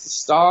place to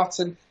start.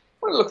 And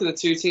when I look at the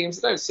two teams,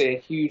 I don't see a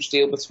huge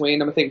deal between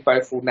them. I think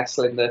both will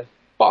nestle in the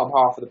bottom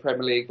half of the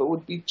Premier League, but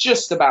would be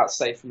just about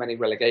safe from any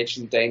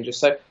relegation danger.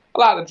 So I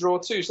like the draw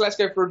too. So let's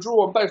go for a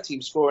draw on both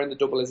teams scoring. The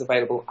double is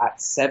available at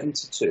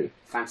 7-2.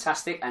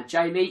 Fantastic. And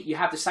Jamie, you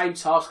have the same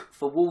task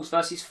for Wolves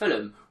versus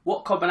Fulham.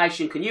 What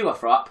combination can you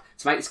offer up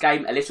to make this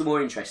game a little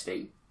more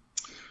interesting?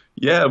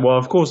 Yeah, well,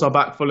 of course, I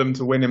back Fulham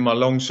to win in my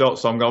long shot,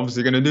 so I'm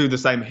obviously going to do the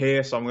same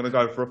here. So I'm going to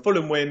go for a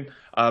Fulham win,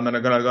 and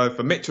I'm going to go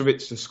for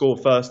Mitrovic to score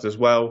first as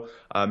well.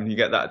 You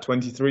get that at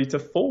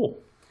 23-4.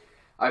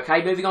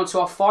 Okay, moving on to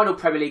our final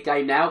Premier League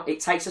game now. It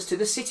takes us to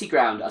the City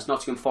Ground as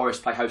Nottingham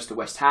Forest play host to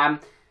West Ham.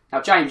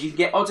 Now, James, you can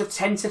get odds of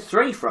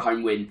 10-3 for a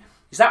home win.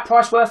 Is that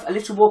price worth a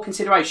little more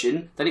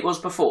consideration than it was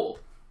before?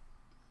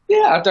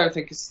 Yeah, I don't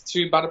think it's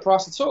too bad a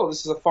price at all.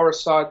 This is a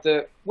Forest side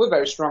that were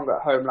very strong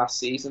at home last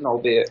season,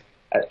 albeit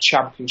at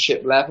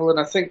Championship level, and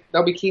I think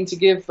they'll be keen to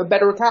give a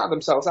better account of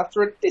themselves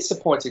after a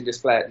disappointing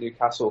display at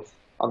Newcastle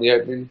on the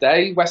opening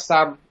day. West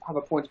Ham have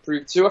a point to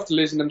prove too after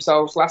losing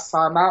themselves last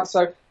time out, so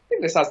I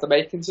think this has the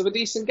makings of a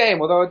decent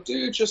game, although I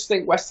do just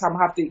think West Ham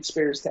have the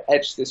experience to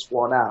edge this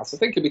one out. So I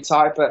think it'll be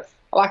tight, but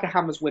I like a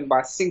Hammers win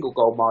by a single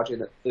goal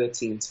margin at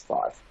 13-5.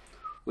 Well,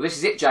 this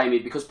is it, Jamie,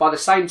 because by the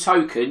same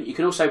token, you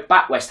can also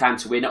back West Ham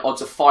to win at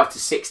odds of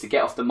 5-6 to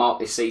get off the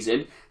mark this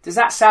season. Does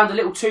that sound a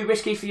little too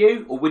risky for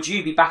you, or would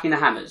you be backing the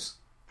Hammers?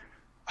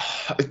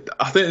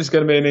 I think it's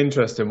going to be an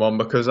interesting one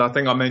because I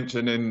think I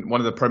mentioned in one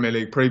of the Premier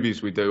League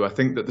previews we do, I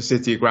think that the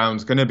City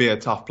Ground's going to be a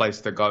tough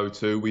place to go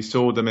to. We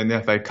saw them in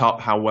the FA Cup,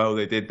 how well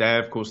they did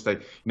there. Of course, they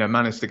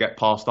managed to get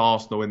past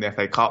Arsenal in the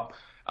FA Cup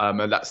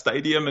at that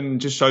stadium,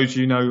 and just shows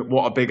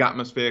what a big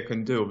atmosphere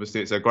can do.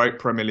 Obviously, it's a great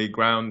Premier League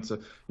ground to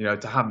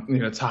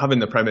have in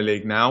the Premier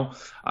League now.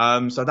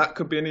 So that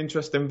could be an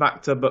interesting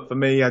factor. But for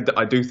me,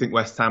 I do think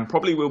West Ham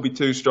probably will be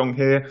too strong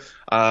here.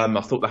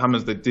 I thought the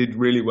Hammers that did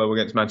really well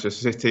against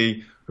Manchester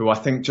City, who I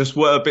think just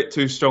were a bit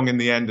too strong in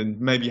the end and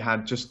maybe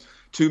had just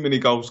too many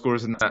goal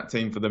scorers in that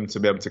team for them to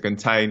be able to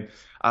contain.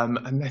 And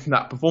then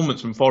that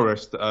performance from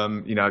Forest,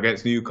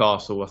 against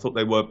Newcastle, I thought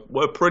they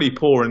were pretty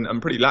poor and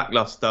pretty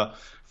lacklustre.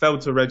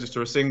 Failed to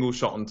register a single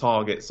shot on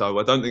target, so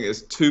I don't think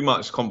there's too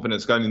much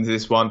confidence going into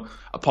this one,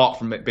 apart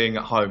from it being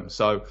at home.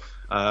 So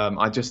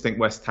I just think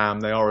West Ham,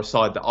 they are a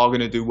side that are going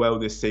to do well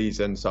this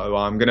season, so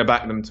I'm going to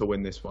back them to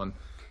win this one.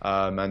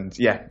 I'm going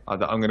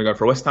to go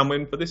for a West Ham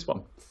win for this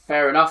one.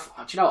 Fair enough.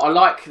 Do you know, I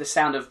like the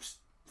sound of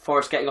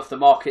Forest getting off the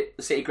mark at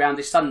the City Ground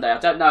this Sunday. I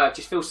don't know, I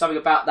just feel something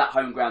about that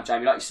home ground,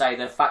 Jamie. Like you say,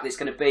 the fact that it's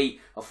going to be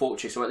a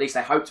fortress, or at least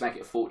they hope to make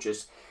it a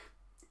fortress.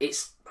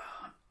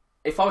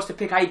 If I was to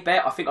pick a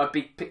bet, I think I'd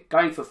be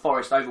going for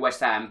Forest over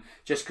West Ham,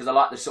 just because I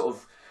like the sort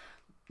of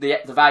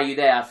the value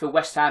there. I feel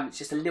West Ham, it's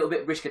just a little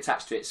bit of risk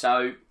attached to it.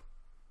 So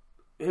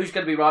who's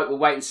going to be right? We'll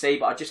wait and see.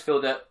 But I just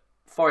feel that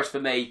Forest, for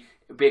me,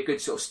 would be a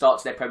good sort of start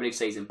to their Premier League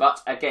season.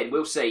 But again,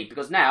 we'll see,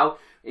 because now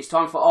it's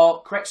time for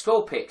our correct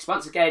score picks.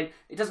 Once again,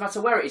 it doesn't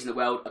matter where it is in the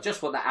world. I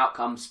just want that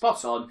outcome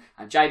spot on.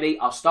 And Jamie,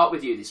 I'll start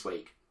with you this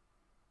week.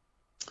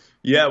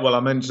 Yeah, well, I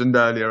mentioned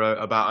earlier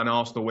about an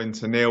Arsenal win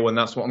to 0, and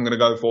that's what I'm going to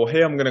go for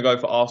here. I'm going to go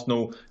for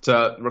Arsenal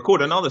to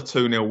record another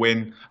 2-0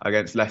 win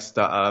against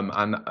Leicester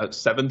and at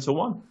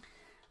 7-1.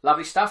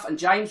 Lovely stuff. And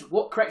James,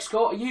 what correct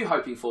score are you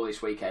hoping for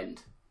this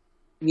weekend?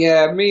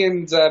 Yeah, me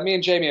and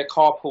Jamie are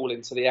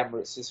carpooling to the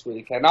Emirates this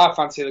weekend. I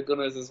fancy the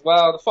Gunners as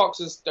well. The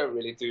Foxes don't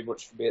really do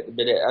much for me at the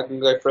minute. I'm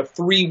going to go for a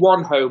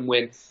 3-1 home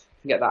win and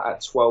get that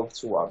at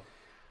 12-1.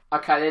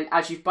 Okay, then,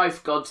 as you've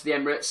both gone to the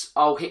Emirates,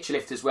 I'll hitch a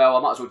lift as well.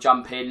 I might as well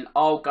jump in.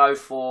 I'll go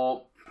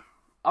for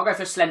I'll go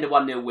for a slender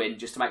 1-0 win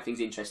just to make things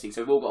interesting.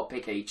 So we've all got a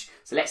pick each.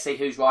 So let's see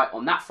who's right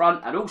on that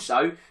front. And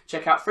also,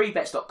 check out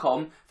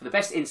freebets.com for the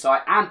best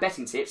insight and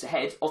betting tips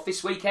ahead of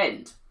this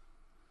weekend.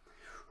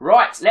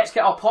 Right, let's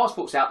get our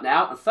passports out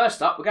now. And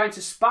first up, we're going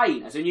to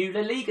Spain as a new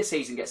LaLiga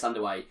season gets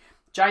underway.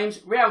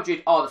 James, Real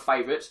Madrid are the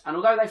favourites. And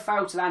although they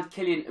failed to land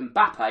Kylian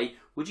Mbappe,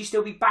 would you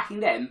still be backing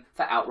them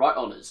for outright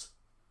honours?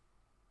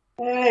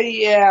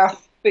 Yeah, I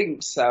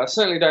think so. I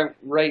certainly don't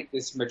rate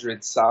this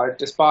Madrid side.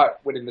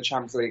 Despite winning the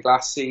Champions League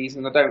last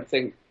season, I don't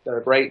think they're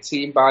a great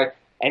team by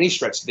any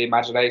stretch of the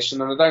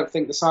imagination, and I don't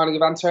think the signing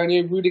of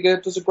Antonio Rudiger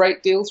does a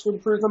great deal to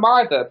improve them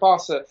either.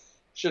 Barca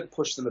should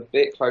push them a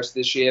bit closer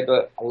this year,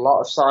 but a lot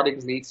of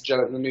signings need to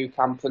gel at the new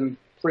camp and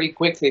pretty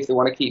quickly if they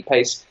want to keep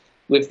pace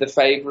with the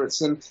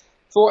favourites. And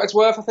for what it's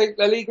worth, I think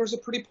La Liga is a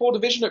pretty poor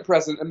division at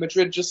present, and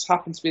Madrid just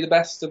happen to be the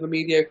best of a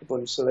mediocre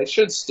bunch, so they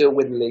should still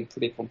win the league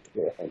pretty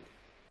comfortably, I think.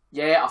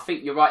 Yeah, I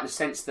think you're right in the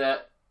sense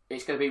that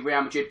it's going to be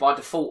Real Madrid by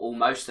default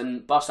almost,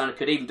 and Barcelona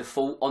could even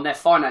default on their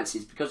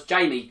finances because,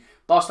 Jamie,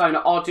 Barcelona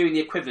are doing the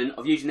equivalent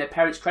of using their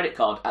parents' credit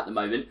card at the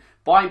moment,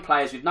 buying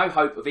players with no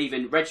hope of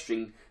even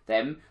registering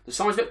them. The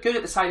signs looked good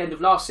at the tail end of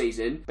last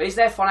season, but is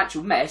their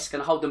financial mess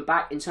going to hold them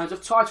back in terms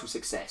of title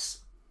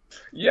success?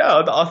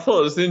 Yeah, I thought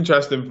it was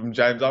interesting from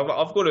James. I've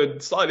got to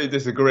slightly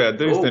disagree. I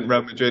do think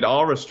Real Madrid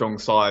are a strong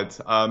side.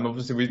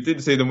 Obviously, we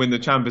did see them win the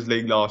Champions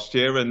League last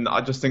year, and I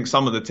just think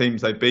some of the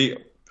teams they beat,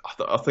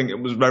 I think it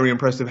was very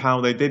impressive how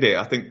they did it.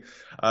 I think,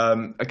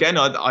 again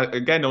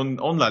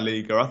on La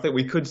Liga, I think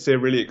we could see a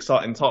really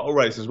exciting title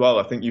race as well.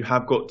 I think you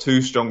have got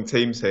two strong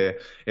teams here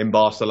in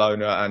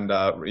Barcelona and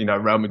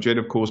Real Madrid.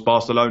 Of course,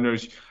 Barcelona,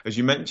 as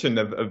you mentioned,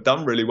 have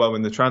done really well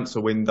in the transfer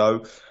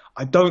window.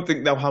 I don't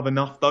think they'll have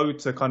enough though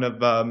to kind of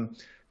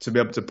to be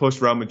able to push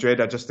Real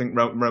Madrid. I just think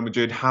Real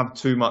Madrid have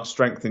too much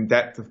strength in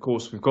depth. Of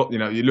course, we've got,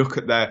 you look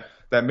at their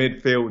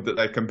midfield that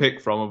they can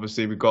pick from.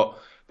 Obviously, we've got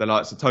the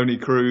likes of Toni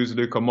Kroos,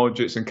 Luka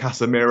Modric and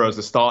Casemiro as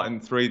the starting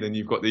three. Then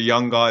you've got the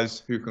young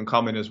guys who can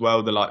come in as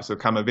well, the likes of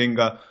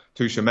Camavinga,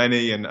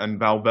 Tchouaméni and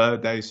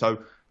Valverde.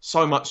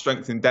 So much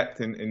strength and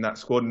depth in that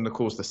squad. And of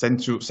course, the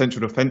central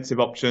defensive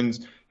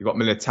options. You've got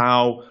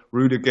Militao,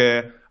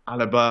 Rudiger,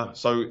 Alaba.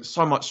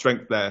 So much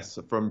strength there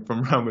from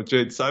Real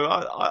Madrid. So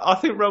I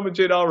think Real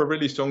Madrid are a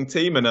really strong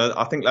team. And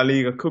I think La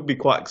Liga could be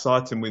quite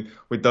exciting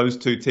with those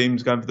two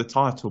teams going for the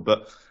title.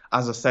 But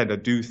as I said, I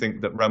do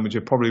think that Real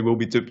Madrid probably will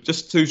be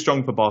just too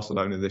strong for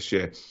Barcelona this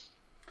year.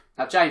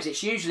 Now, James,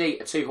 it's usually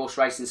a two-horse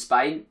race in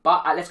Spain,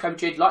 but Atletico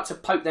Madrid like to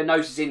poke their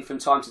noses in from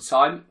time to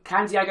time.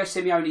 Can Diego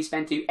Simeone's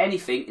men do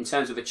anything in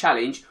terms of a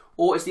challenge,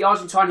 or is the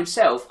Argentine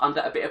himself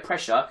under a bit of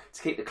pressure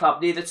to keep the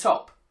club near the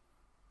top?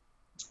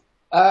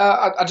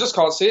 I just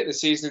can't see it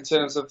this season in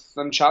terms of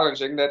them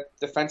challenging. Their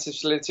defensive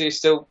solidity is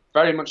still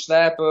very much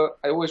there, but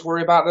I always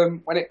worry about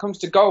them when it comes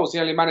to goals. They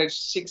only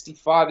managed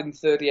 65 in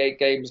 38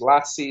 games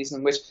last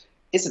season, which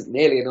isn't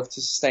nearly enough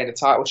to sustain a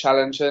title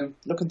challenge. And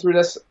looking through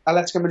this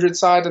Atletico Madrid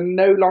side, and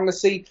no longer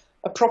see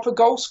a proper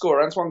goal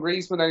scorer. Antoine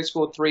Griezmann only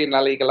scored 3 in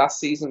La Liga last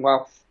season,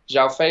 while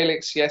João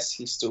Felix, yes,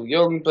 he's still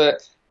young,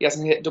 but he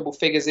hasn't hit double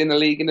figures in the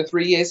league in the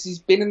 3 years he's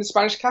been in the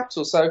Spanish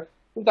capital. So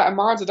with that in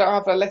mind, I don't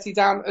have Atleti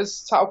down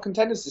as title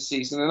contenders this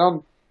season. And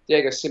on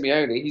Diego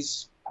Simeone,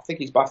 I think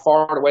he's by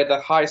far and away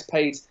the highest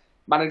paid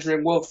manager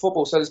in world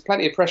football. So there's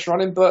plenty of pressure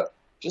on him, but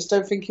just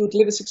don't think he'll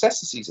deliver success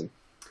this season.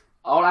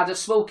 I'll add a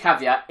small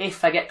caveat.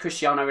 If they get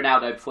Cristiano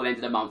Ronaldo before the end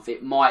of the month,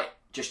 it might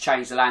just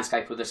change the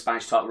landscape of the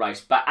Spanish title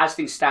race. But as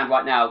things stand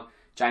right now,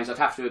 James, I'd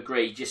have to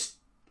agree.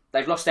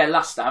 They've lost their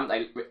lustre, haven't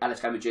they,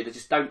 Atletico Madrid? They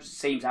just don't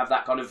seem to have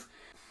that kind of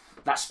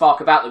that spark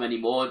about them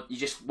anymore. You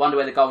just wonder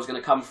where the goal's going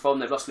to come from.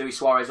 They've lost Luis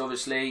Suarez,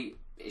 obviously.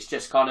 It's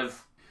just kind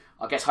of,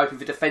 I guess, hoping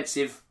for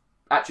defensive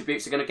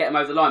attributes are going to get them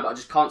over the line, but I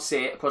just can't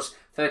see it across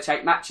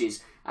 38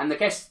 matches. And I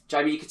guess,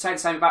 Jamie, you could say the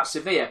same about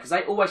Sevilla, because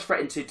they always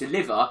threaten to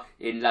deliver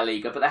in La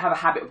Liga, but they have a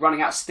habit of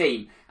running out of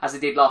steam, as they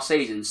did last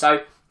season.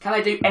 So, can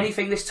they do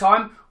anything this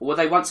time, or will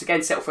they once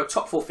again settle for a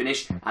top 4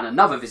 finish and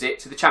another visit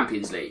to the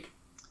Champions League?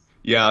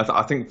 Yeah,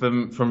 I think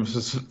for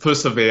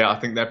Sevilla, I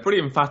think they're pretty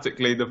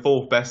emphatically the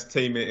 4th best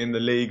team in the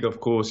league.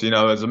 Of course,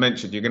 as I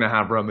mentioned, you're going to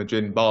have Real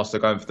Madrid and Barca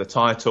going for the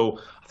title.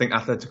 I think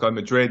Atletico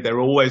Madrid, they're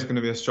always going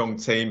to be a strong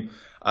team,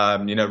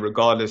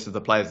 regardless of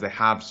the players they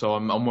have. So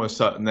I'm almost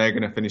certain they're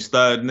going to finish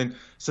 3rd. And then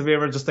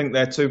Sevilla, I just think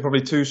they're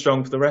probably too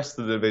strong for the rest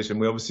of the division.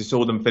 We obviously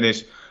saw them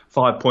finish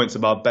 5 points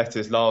above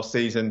Betis last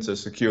season to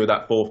secure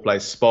that 4th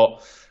place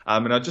spot.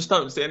 And I just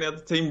don't see any other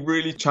team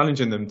really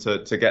challenging them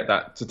to get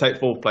that, to take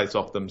 4th place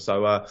off them.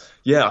 So,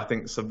 I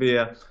think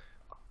Sevilla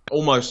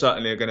almost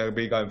certainly are going to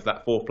be going for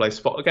that 4th place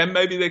spot. Again,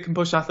 maybe they can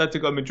push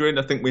Atletico Madrid.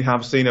 I think we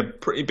have seen a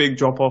pretty big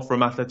drop-off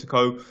from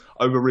Atletico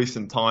over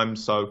recent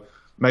times. So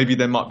maybe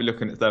they might be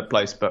looking at 3rd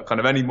place, but kind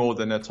of any more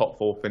than a top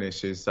 4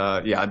 finish is, I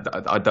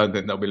don't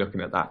think they'll be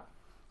looking at that.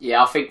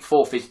 Yeah, I think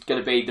 4th is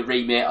going to be the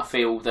remit. I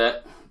feel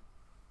that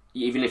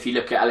even if you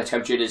look at Atletico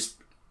Madrid as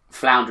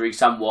floundering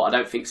somewhat, I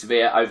don't think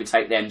Sevilla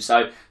overtake them,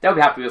 so they'll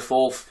be happy with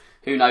 4th.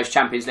 Who knows,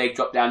 Champions League,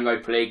 drop down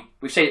Europa League,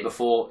 we've seen it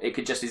before, it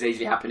could just as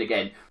easily happen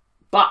again.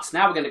 But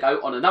now we're going to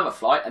go on another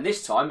flight, and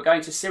this time we're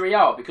going to Serie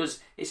A because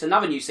it's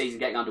another new season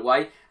getting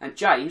underway. And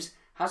James,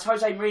 has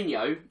Jose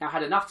Mourinho now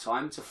had enough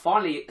time to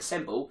finally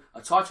assemble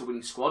a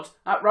title-winning squad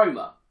at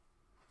Roma?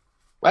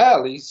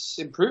 Well, he's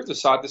improved the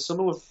side this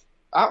summer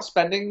without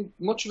spending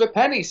much of a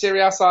penny.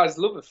 Serie A sides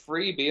love a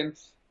freebie, and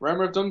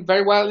Roma have done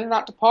very well in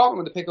that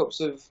department with the pickups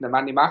of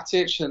Nemanja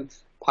Matic and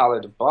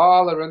Paulo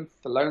Dybala, and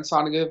the loan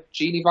signing of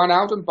Gini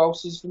Wijnaldum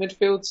bolsters the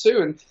midfield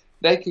too. And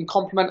they can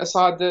complement a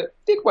side that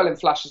did well in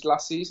flashes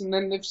last season,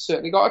 and they've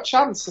certainly got a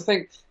chance. I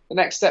think the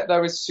next step,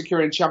 though, is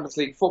securing Champions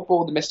League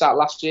football. They missed out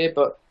last year,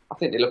 but I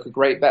think they look a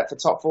great bet for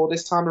top four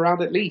this time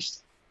around at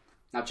least.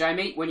 Now,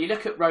 Jamie, when you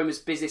look at Roma's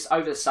business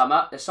over the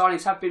summer, their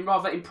signings have been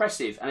rather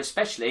impressive, and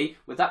especially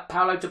with that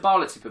Paulo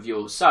Dybala tip of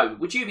yours. So,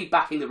 would you be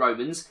backing the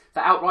Romans for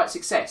outright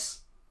success?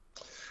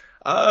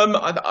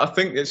 I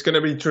think it's going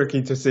to be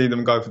tricky to see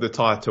them go for the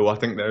title. I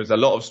think there's a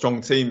lot of strong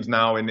teams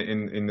now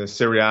in the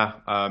Serie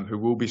A who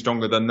will be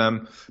stronger than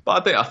them.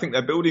 But I think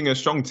they're building a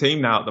strong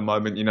team now at the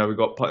moment. You know, we've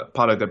got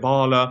Paulo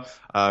Dybala,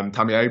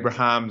 Tammy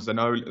Abraham,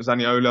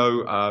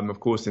 Zaniolo, of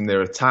course, in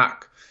their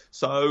attack.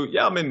 So,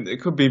 yeah, I mean,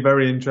 it could be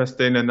very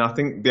interesting. And I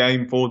think the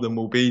aim for them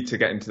will be to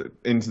get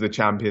into the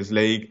Champions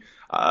League.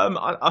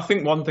 I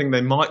think one thing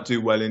they might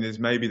do well in is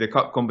maybe the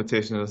cup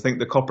competition. I think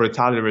the Coppa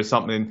Italia is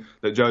something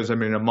that Jose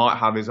Mourinho might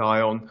have his eye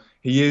on.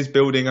 He is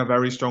building a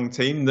very strong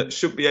team that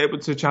should be able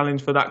to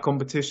challenge for that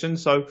competition.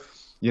 So,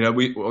 you know,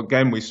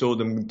 we saw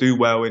them do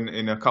well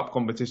in a cup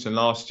competition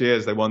last year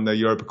as they won the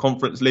Europa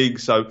Conference League.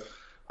 So,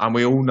 and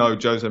we all know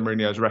Jose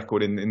Mourinho's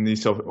record in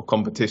these sort of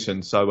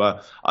competitions.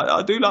 So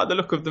I do like the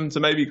look of them to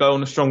maybe go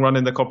on a strong run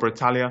in the Coppa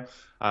Italia.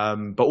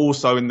 But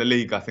also in the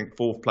league, I think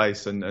fourth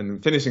place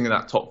and finishing in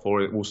that top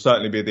four, it will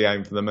certainly be the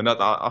aim for them. And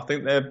I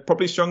think they're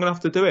probably strong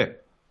enough to do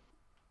it.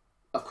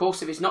 Of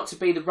course, if it's not to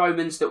be the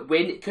Romans that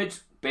win, it could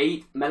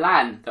be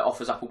Milan that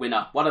offers up a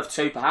winner. One of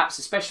two, perhaps,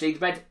 especially the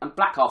red and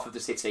black half of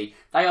the city.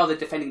 They are the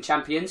defending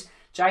champions.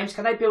 James,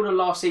 can they build on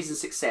last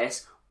season's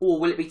success, or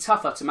will it be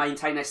tougher to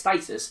maintain their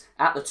status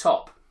at the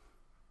top?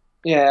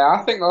 Yeah,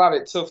 I think they'll have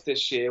it tough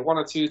this year. One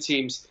or two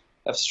teams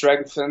have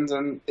strengthened,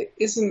 and it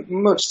isn't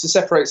much to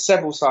separate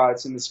several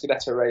sides in the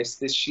Scudetto race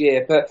this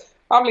year. But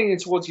I'm leaning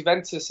towards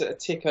Juventus at a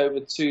tick over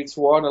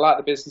 2-1. I like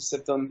the business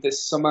they've done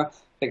this summer.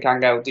 I think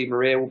Angel Di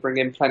Maria will bring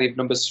in plenty of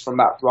numbers from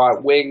that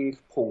right wing.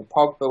 Paul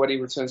Pogba, when he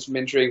returns from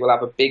injury, will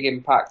have a big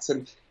impact.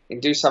 And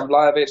in Dusan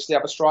Vlahovic, they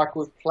have a striker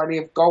with plenty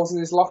of goals in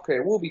his locker.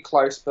 It will be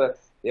close, but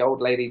the old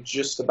lady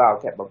just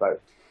about kept my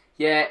vote.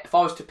 Yeah, if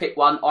I was to pick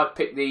one, I'd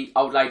pick the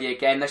old lady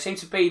again. They seem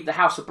to be the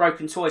house of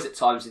broken toys at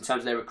times in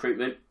terms of their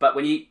recruitment, but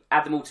when you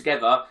add them all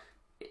together,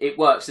 it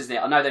works, doesn't it?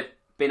 I know they've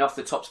been off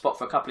the top spot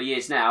for a couple of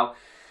years now,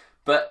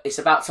 but it's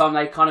about time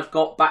they kind of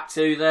got back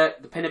to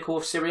the pinnacle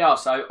of Serie A,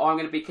 so I'm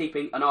going to be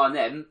keeping an eye on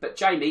them. But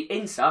Jamie,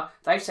 Inter,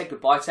 they've said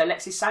goodbye to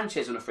Alexis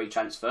Sanchez on a free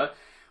transfer.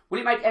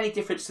 Will it make any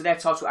difference to their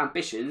title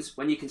ambitions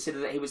when you consider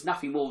that he was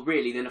nothing more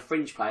really than a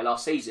fringe player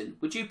last season?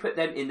 Would you put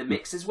them in the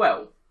mix as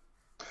well?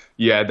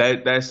 Yeah,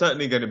 they're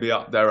certainly going to be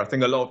up there. I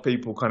think a lot of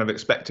people kind of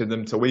expected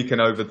them to weaken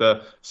over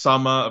the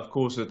summer, of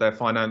course, with their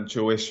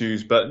financial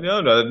issues. But, you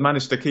know, they've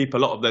managed to keep a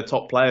lot of their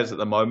top players at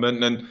the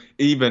moment and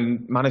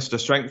even managed to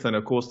strengthen,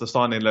 of course, the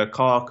signing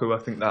Lukaku. I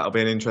think that'll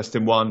be an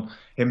interesting one.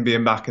 Him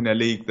being back in a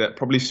league that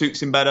probably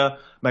suits him better.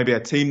 Maybe a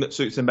team that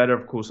suits him better,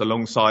 of course,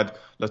 alongside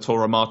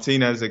Lautaro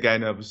Martinez.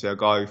 Again, obviously a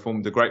guy who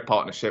formed a great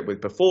partnership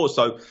with before.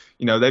 So,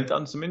 you know, they've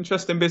done some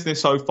interesting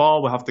business so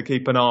far. We'll have to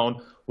keep an eye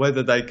on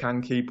whether they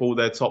can keep all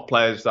their top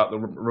players at the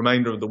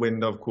remainder of the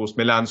window. Of course,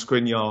 Milan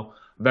Skriniar,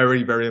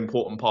 very, very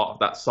important part of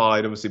that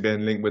side, obviously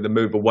being linked with the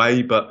move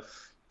away. But,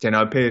 you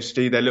know,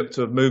 PSG, they look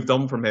to have moved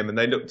on from him and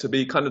they look to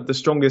be kind of the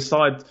strongest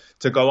side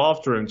to go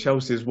after him.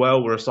 Chelsea as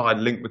well were a side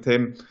linked with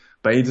him,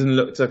 but he doesn't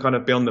look to kind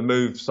of be on the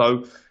move.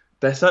 So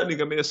they're certainly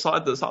going to be a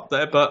side that's up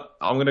there, but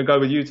I'm going to go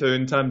with you two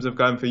in terms of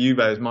going for Juve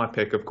as my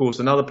pick. Of course,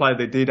 another player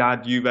they did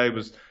add Juve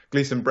was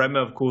Gleison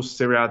Bremer, of course,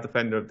 Serie A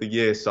Defender of the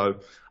Year. So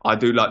I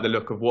do like the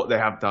look of what they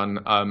have done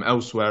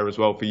elsewhere as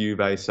well for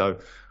Juve. So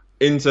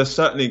Inter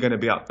certainly going to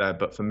be up there,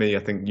 but for me, I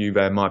think Juve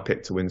are my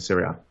pick to win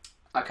Serie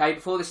A. Okay,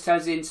 before this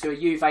turns into a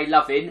Juve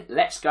loving,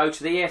 let's go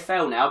to the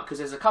EFL now, because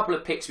there's a couple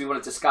of picks we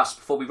want to discuss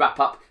before we wrap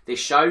up this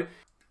show.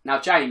 Now,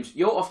 James,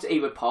 you're off to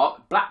Ewood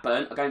Park.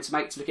 Blackburn are going to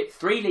look at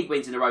 3 league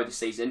wins in a row this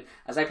season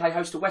as they play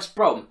host to West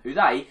Brom, who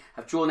they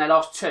have drawn their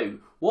last 2.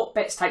 What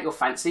bets take your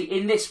fancy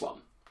in this one?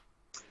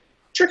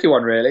 Tricky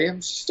one, really.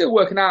 I'm still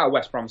working out a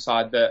West Brom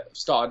side that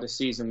started the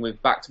season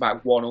with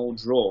back-to-back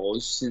 1-1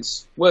 draws.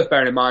 It's worth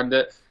bearing in mind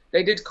that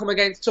they did come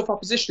against tough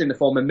opposition in the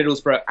form of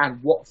Middlesbrough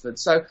and Watford.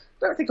 So I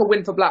don't think a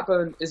win for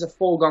Blackburn is a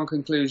foregone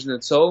conclusion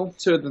at all.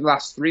 2 of the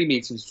last 3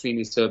 meetings between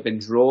these two have been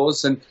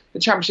draws, and the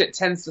Championship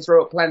tends to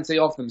throw up plenty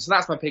of them. So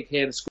that's my pick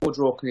here. The score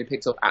draw can be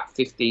picked up at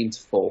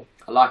 15-4.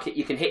 I like it.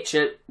 You can hitch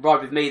a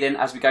ride with me then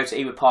as we go to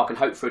Ewood Park and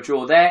hope for a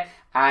draw there.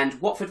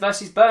 And Watford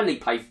versus Burnley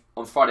play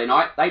on Friday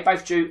night. They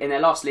both drew in their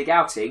last league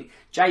outing.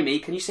 Jamie,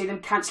 can you see them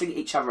cancelling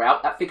each other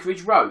out at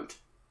Vicarage Road?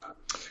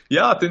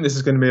 Yeah, I think this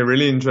is going to be a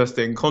really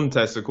interesting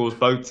contest. Of course,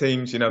 both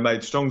teams, you know,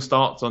 made strong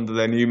starts under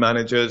their new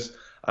managers.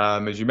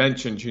 As you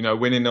mentioned,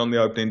 winning on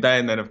the opening day,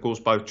 and then of course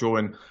both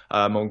drawing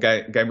on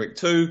game week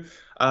 2.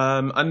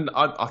 And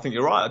I think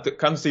you're right. I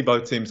can see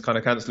both teams kind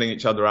of cancelling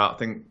each other out. I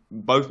think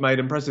both made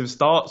impressive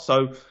starts,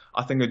 so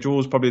I think a draw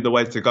is probably the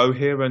way to go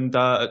here. And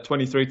at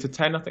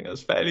 23-10, I think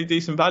that's fairly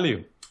decent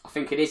value. I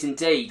think it is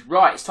indeed.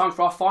 Right, it's time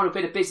for our final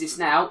bit of business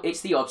now.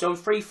 It's the odds on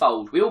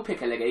threefold. We all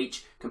pick a leg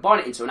each, combine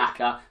it into an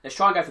acca. Let's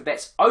try and go for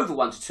bets over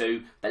 1 to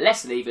 2, but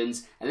less than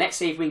evens, and let's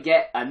see if we can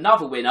get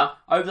another winner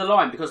over the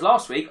line, because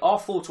last week our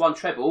 4-1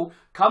 treble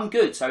come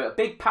good, so a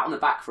big pat on the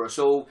back for us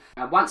all.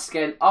 And once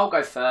again, I'll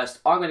go first.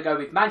 I'm going to go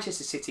with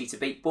Manchester City to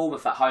beat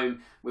Bournemouth at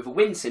home with a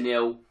win to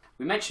 0.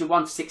 We mentioned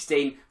 1 to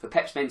 16 for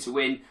Pep's men to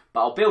win,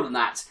 but I'll build on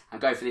that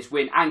and go for this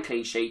win and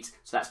clean sheet.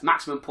 So that's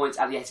maximum points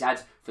at the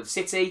Etihad for the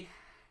City.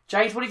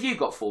 James, what have you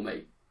got for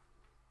me?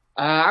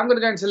 I'm going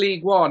to go into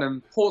League One,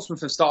 and Portsmouth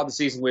have started the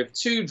season with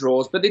 2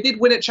 draws, but they did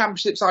win at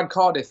Championship side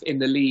Cardiff in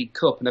the League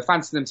Cup, and I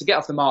fancy them to get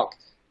off the mark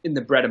in the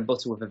bread and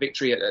butter with a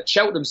victory at a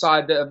Cheltenham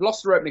side that have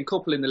lost their opening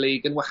couple in the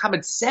league and were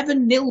hammered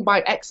 7-0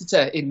 by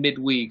Exeter in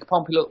midweek.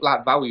 Pompey look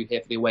like value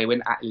here for the away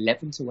win at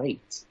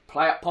 11-8.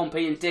 Play up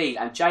Pompey indeed.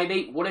 And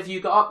Jamie, what have you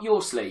got up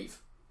your sleeve?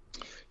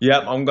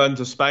 Yep, I'm going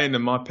to Spain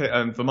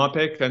for my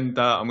pick, and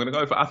I'm going to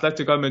go for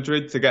Atletico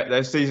Madrid to get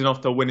their season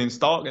off to a winning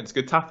start against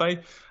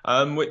Getafe,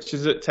 which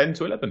is at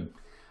 10-11.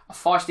 A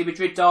feisty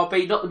Madrid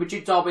derby, not the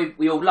Madrid derby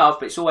we all love,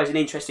 but it's always an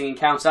interesting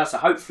encounter, so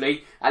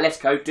hopefully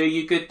Atletico do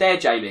you good there,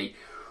 Jamie.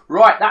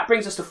 Right, that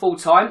brings us to full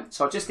time,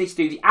 so I just need to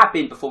do the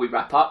admin before we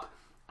wrap up.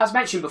 As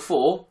mentioned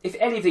before, if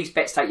any of these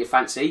bets take your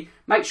fancy,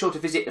 make sure to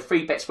visit the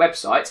Free Bets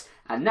website,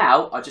 and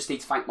now I just need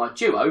to thank my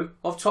duo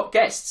of top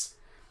guests.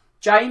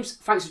 James,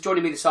 thanks for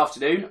joining me this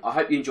afternoon. I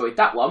hope you enjoyed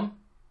that one.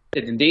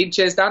 Did indeed.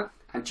 Cheers, Dan.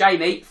 And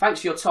Jamie,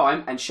 thanks for your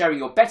time and sharing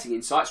your betting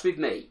insights with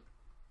me.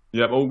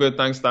 Yep, all good.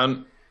 Thanks,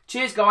 Dan.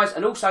 Cheers, guys.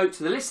 And also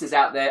to the listeners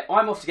out there,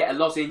 I'm off to get a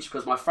lozenge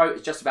because my throat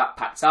is just about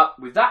packed up.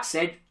 With that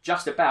said,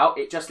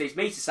 it just leaves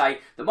me to say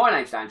that my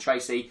name's Dan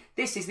Tracey.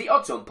 This is the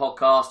Odds On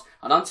podcast.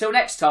 And until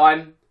next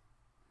time,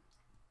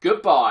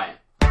 goodbye.